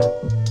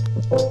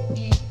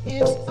 He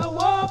is a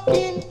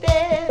walking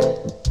dead.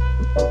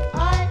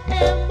 I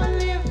am a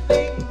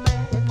living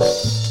man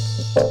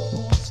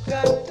who's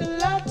got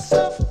lots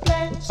of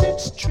plans.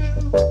 It's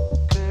true,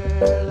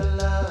 girl,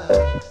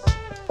 love.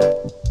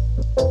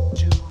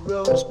 Two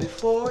roads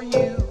before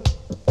you.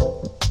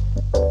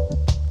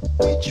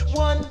 Which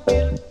one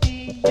will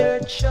be your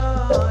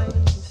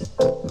choice?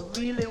 I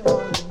really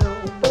want to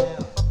know now.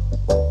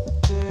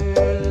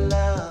 Girl,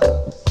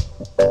 love.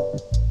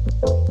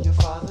 Your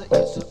father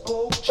is a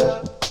pork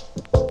chop,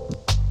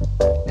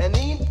 and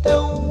he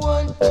don't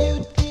want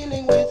you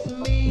dealing with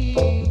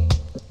me.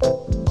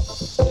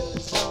 Still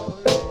it's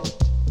alright.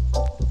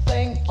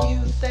 Thank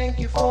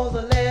you for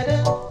the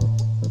letter.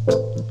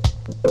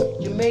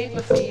 You made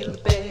me feel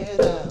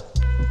better.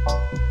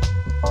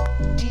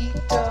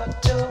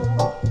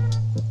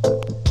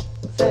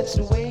 That's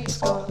the way it's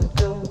gonna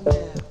go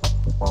now.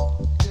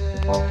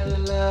 Girl,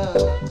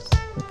 love.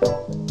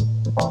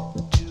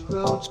 Two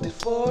roads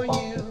before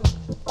you.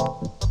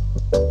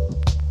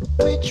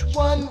 Which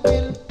one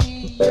will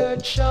be your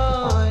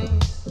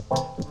choice?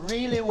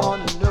 Really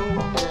wanna know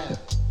now.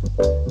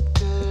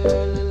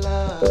 Girl,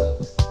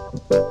 love.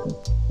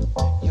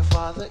 Your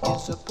father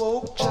is a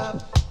pork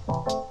chop.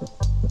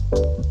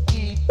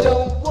 He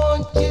don't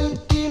want you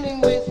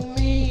dealing with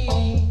me.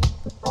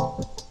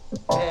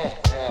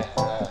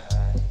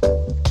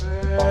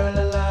 Girl,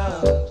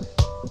 love.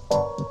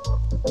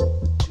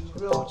 Two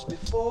roads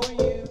before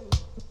you.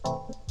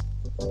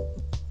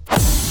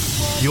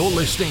 You're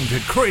listening to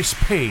Chris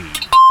P,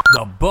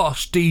 the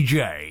Boss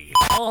DJ,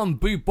 on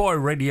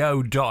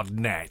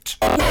bootboyradio.net.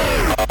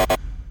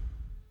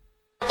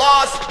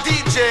 Boss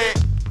DJ.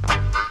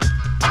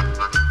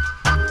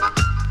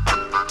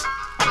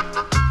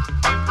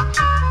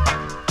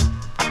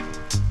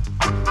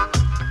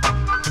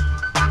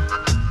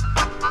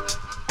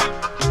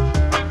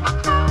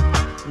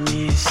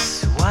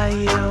 Miss, why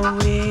you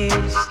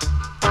waste?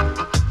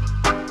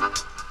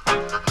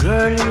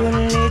 Girl, you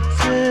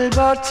little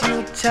but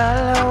you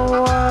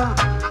tallow.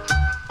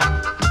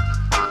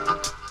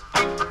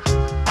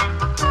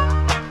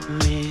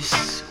 Miss,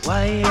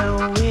 why you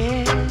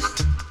waste?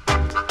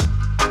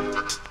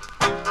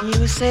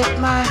 You set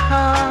my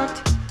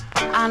heart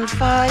on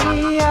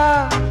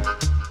fire.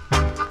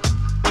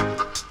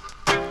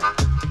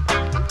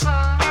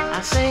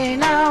 I say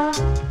now,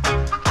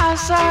 I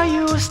saw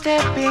you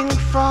stepping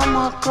from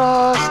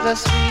across the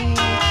street,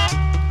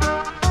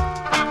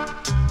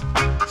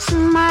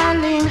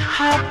 smiling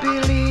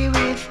happily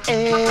with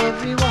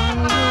everyone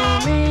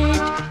you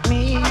meet.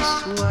 Miss,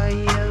 why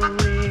you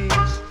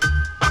waste?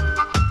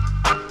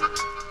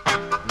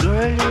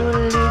 Girl, you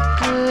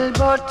little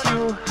but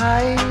you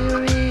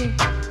hairy.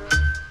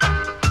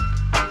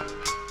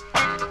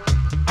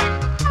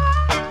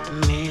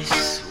 Miss,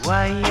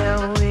 why you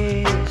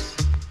waste?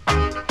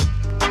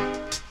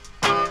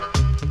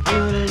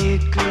 You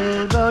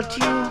little but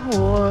you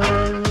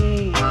hold me.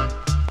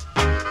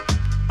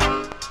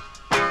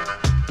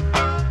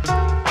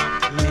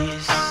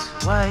 Miss,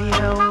 why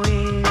you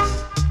waste?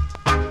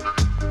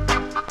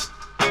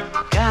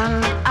 Can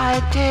I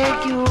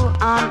take you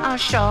on a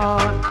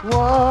short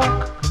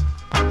walk?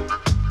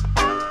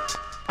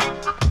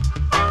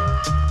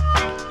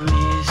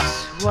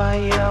 why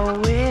you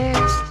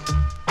waste.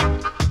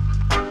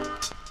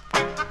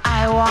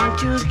 I want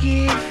to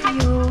give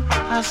you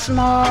a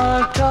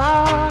small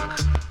talk.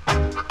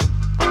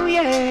 Oh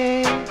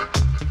yeah.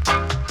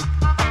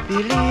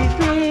 Believe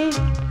me,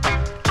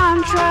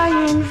 I'm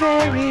trying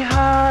very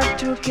hard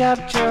to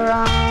capture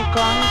and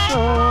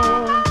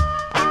control.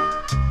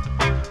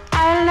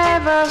 I'll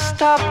never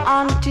stop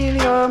until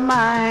you're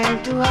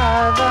mine to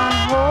have and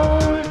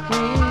hold.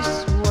 Miss,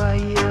 why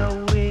you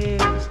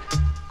waste,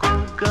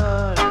 good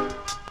girl.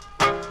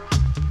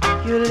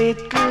 You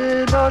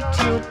little but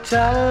you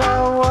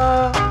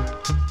tall.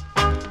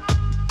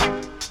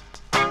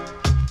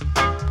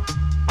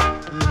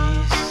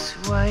 Miss,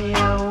 why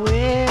you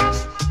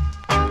waste.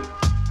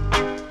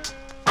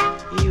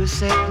 You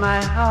set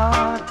my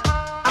heart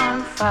on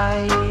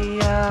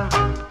fire.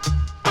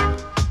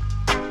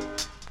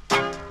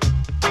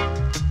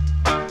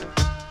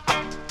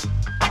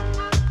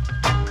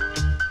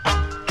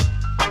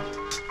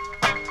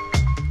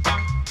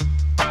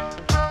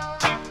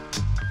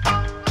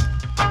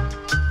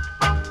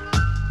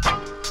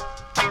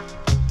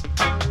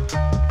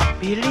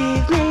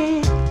 Believe me,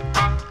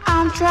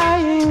 I'm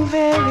trying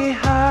very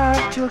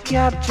hard to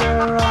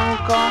capture and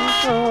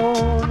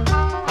control.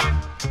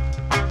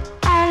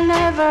 I'll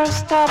never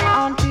stop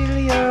until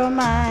you're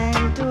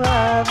mine to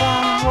have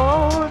and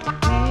hold.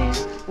 Miss,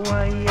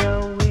 why you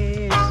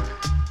waste,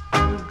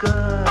 good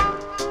girl.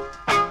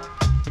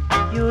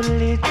 You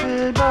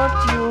little but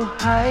you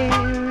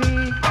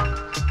hairy.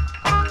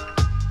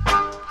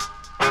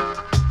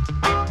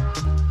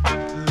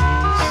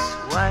 Miss,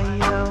 why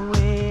you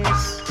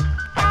waste.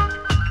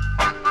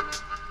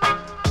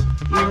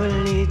 You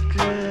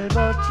little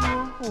but you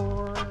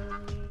horny.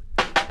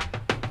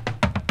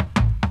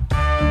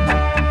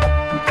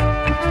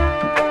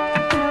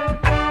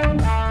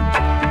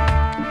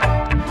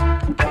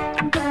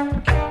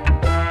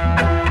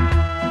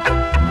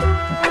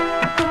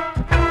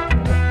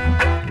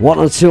 One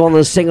or two on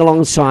the sing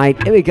along side.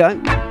 Here we go.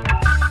 Going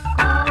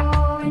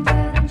to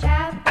the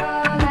chapel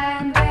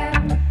and we're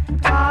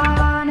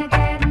gonna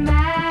get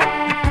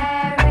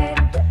married.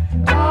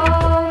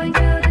 Going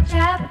to the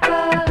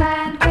chapel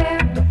and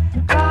we're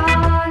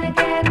gonna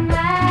get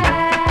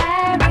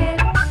married.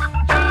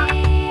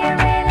 Gee, I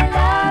really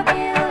love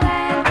you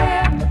and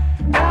we're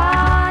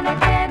gonna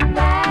get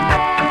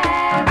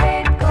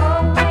married.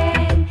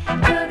 Going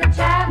to the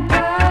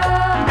chapel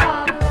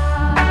of love.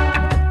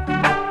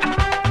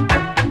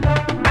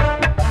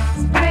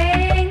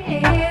 Spring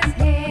is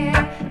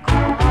here,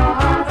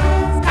 'cause the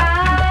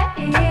sky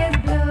is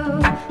blue.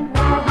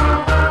 Whoa,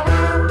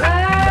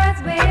 birds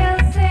will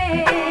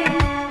sing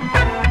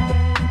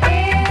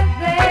if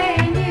they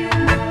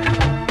knew.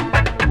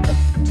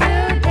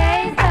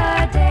 Today's the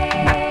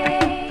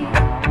day.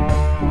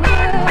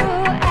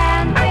 We'll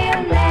and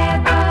we'll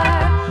never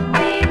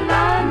be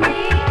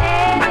lonely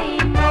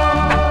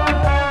anymore.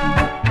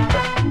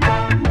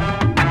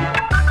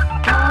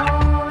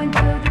 Going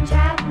to the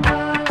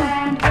chapel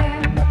and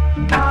we're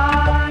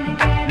gonna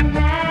get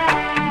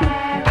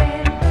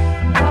married.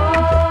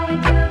 Going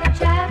to the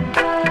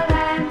chapel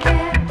and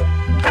we're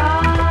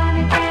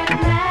gonna get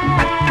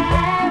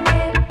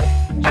married.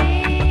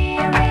 Gee,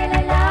 I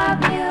really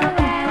love you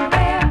and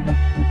we're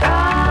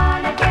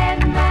gonna get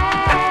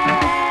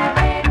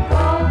married.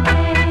 Going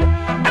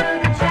to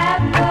the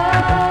chapel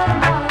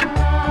of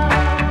love.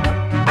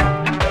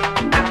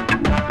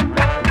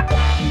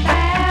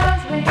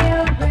 Bells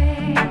will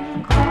ring,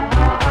 'cause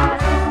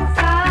the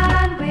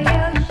sun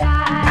will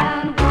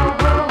shine.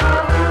 Whoa,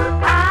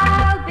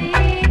 I'll be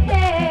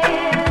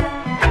here,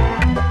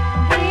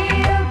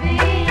 he'll be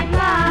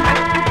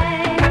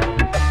mine.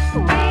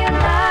 We'll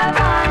love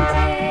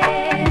until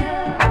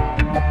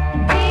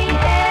the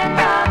end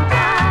of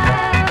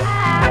time,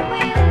 and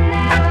we'll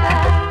never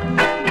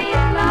be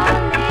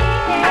lonely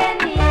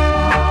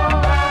anymore.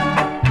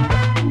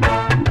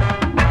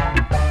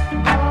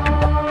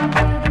 Going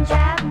to the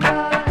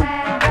chapel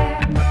and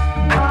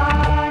we're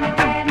gonna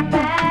get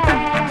married.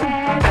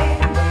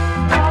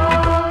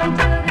 Going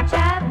to the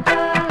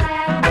chapel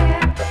and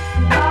we're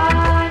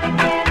gonna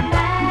get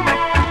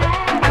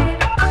married.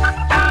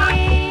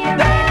 Gee, I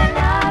really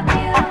love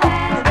you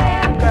and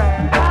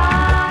we're gonna get married.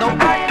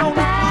 Going to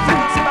the chapel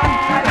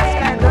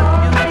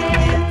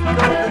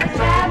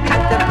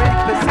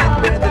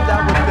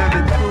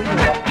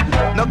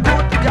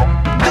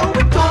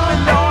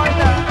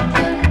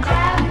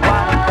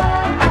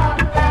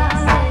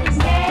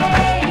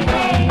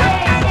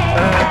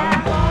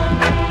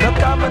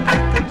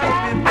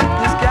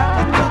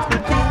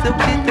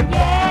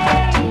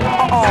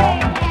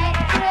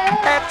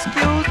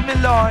Excuse me,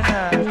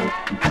 Lorna,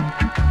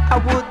 I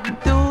wouldn't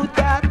do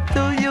that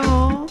to you.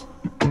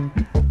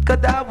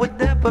 'Cause I would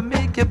never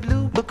make you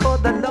blue,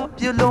 because I love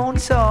you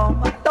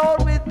lonesome. I'd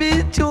always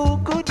be two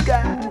good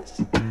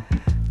guys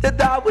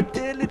that I would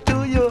tell it to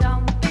you.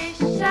 Don't be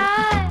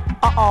shy.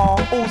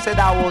 Who said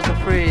I was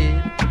afraid?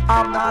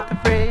 I'm not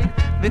afraid,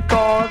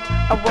 because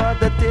I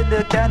wanna tell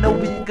you, can I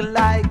wiggle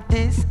like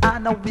this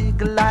and a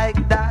wiggle like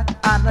that,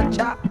 and a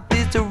chop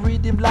is the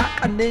rhythm like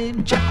a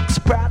name Jack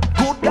Sprat.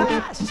 Good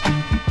guys.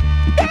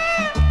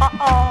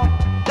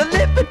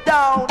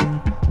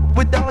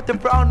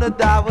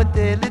 that I would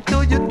tell it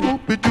to you.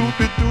 Doopy,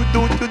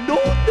 don't you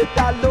know that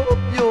I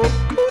love you?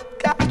 Good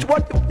gosh,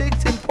 what you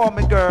fixing for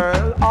me,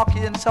 girl? AkA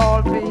and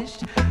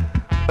saltfish.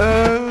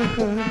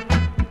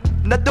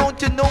 Now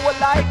don't you know I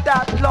like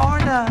that,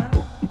 Lorna?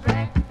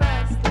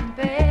 Breakfast in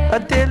bed. I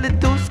tell it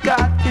to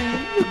Scotty.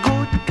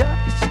 Good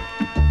gosh.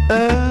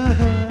 You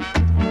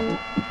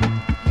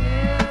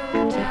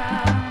don't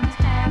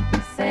have to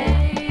say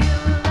you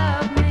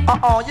love me.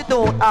 You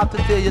don't have to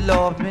say you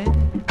love me.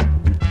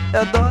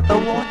 All I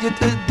want you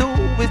to do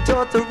is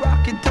just to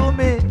rock it to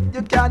me.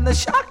 You kinda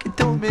shock it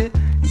to me.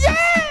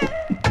 Yeah!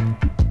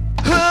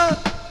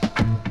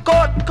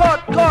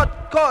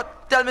 Cut.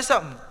 Tell me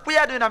something. What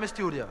you doing in my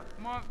studio?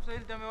 Mom, so you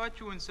tell me what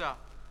tune, sir?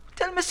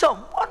 Tell me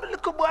something. One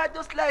little boy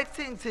just like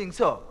sing,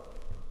 so.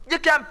 You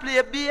can play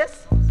a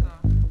bass? No, sir.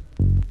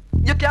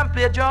 You can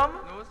play a drum?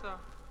 No, sir.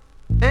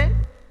 Eh?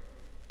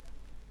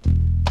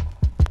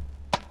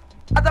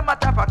 As a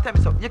matter of fact, tell me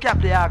something. You can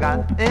play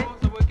organ? Eh? No,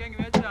 sir, boy, can give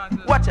me a chance.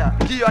 Sir. Watch out,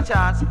 give you a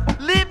chance.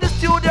 Leave the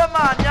studio,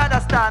 man, you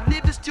understand?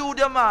 Leave the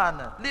studio,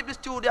 man. Leave the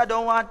studio, I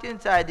don't want you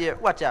inside here.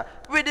 Watch out.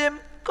 With him,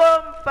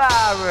 come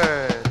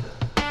forward.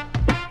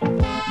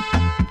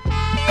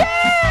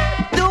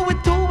 Yeah! Do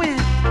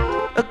it.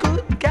 A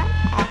good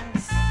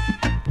guys.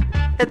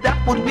 And that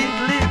would be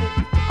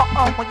living.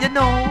 You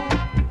know.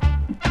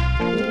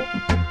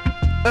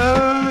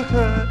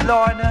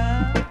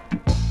 Lorna.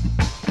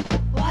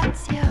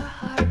 What's your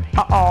hurry?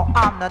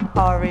 I'm not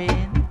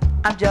hurrying,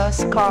 I'm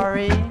just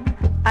scoring,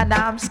 and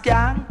I'm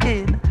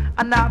skanking,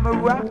 and I'm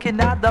rocking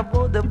out the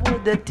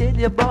would tell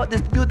you about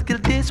this beautiful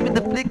dish with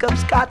the flick of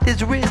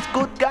Scottish wrist.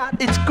 Good God,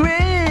 it's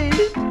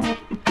great.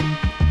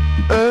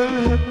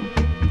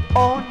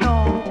 Oh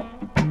no.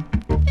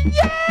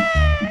 Yes.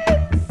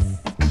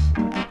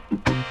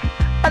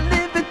 I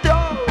live it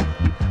all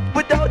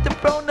without the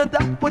phone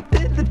that would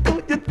tell you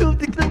do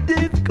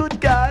this. Good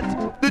God,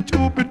 the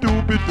doobie,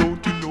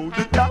 don't you know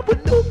that I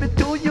would love it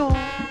to you?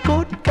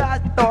 Good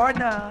God,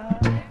 Lorna.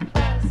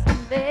 Breakfast in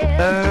bed.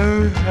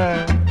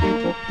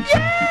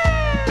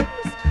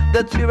 Yes,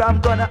 that's where I'm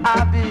gonna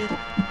have it.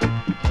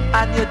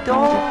 And you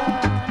don't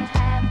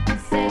have to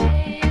say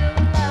you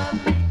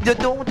love me. You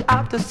don't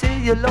have to say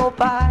you love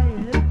I,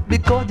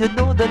 because you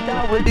know that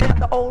I will be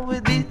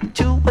always be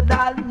true, and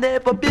I'll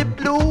never be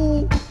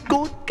blue.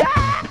 Good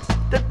God,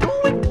 they do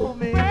it to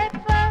me.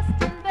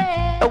 Breakfast in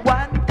bed. A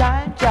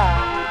one-time job.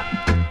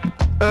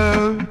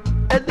 And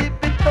if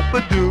it up a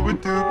do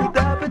it,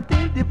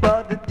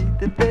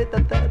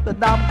 but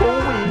I'm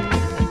going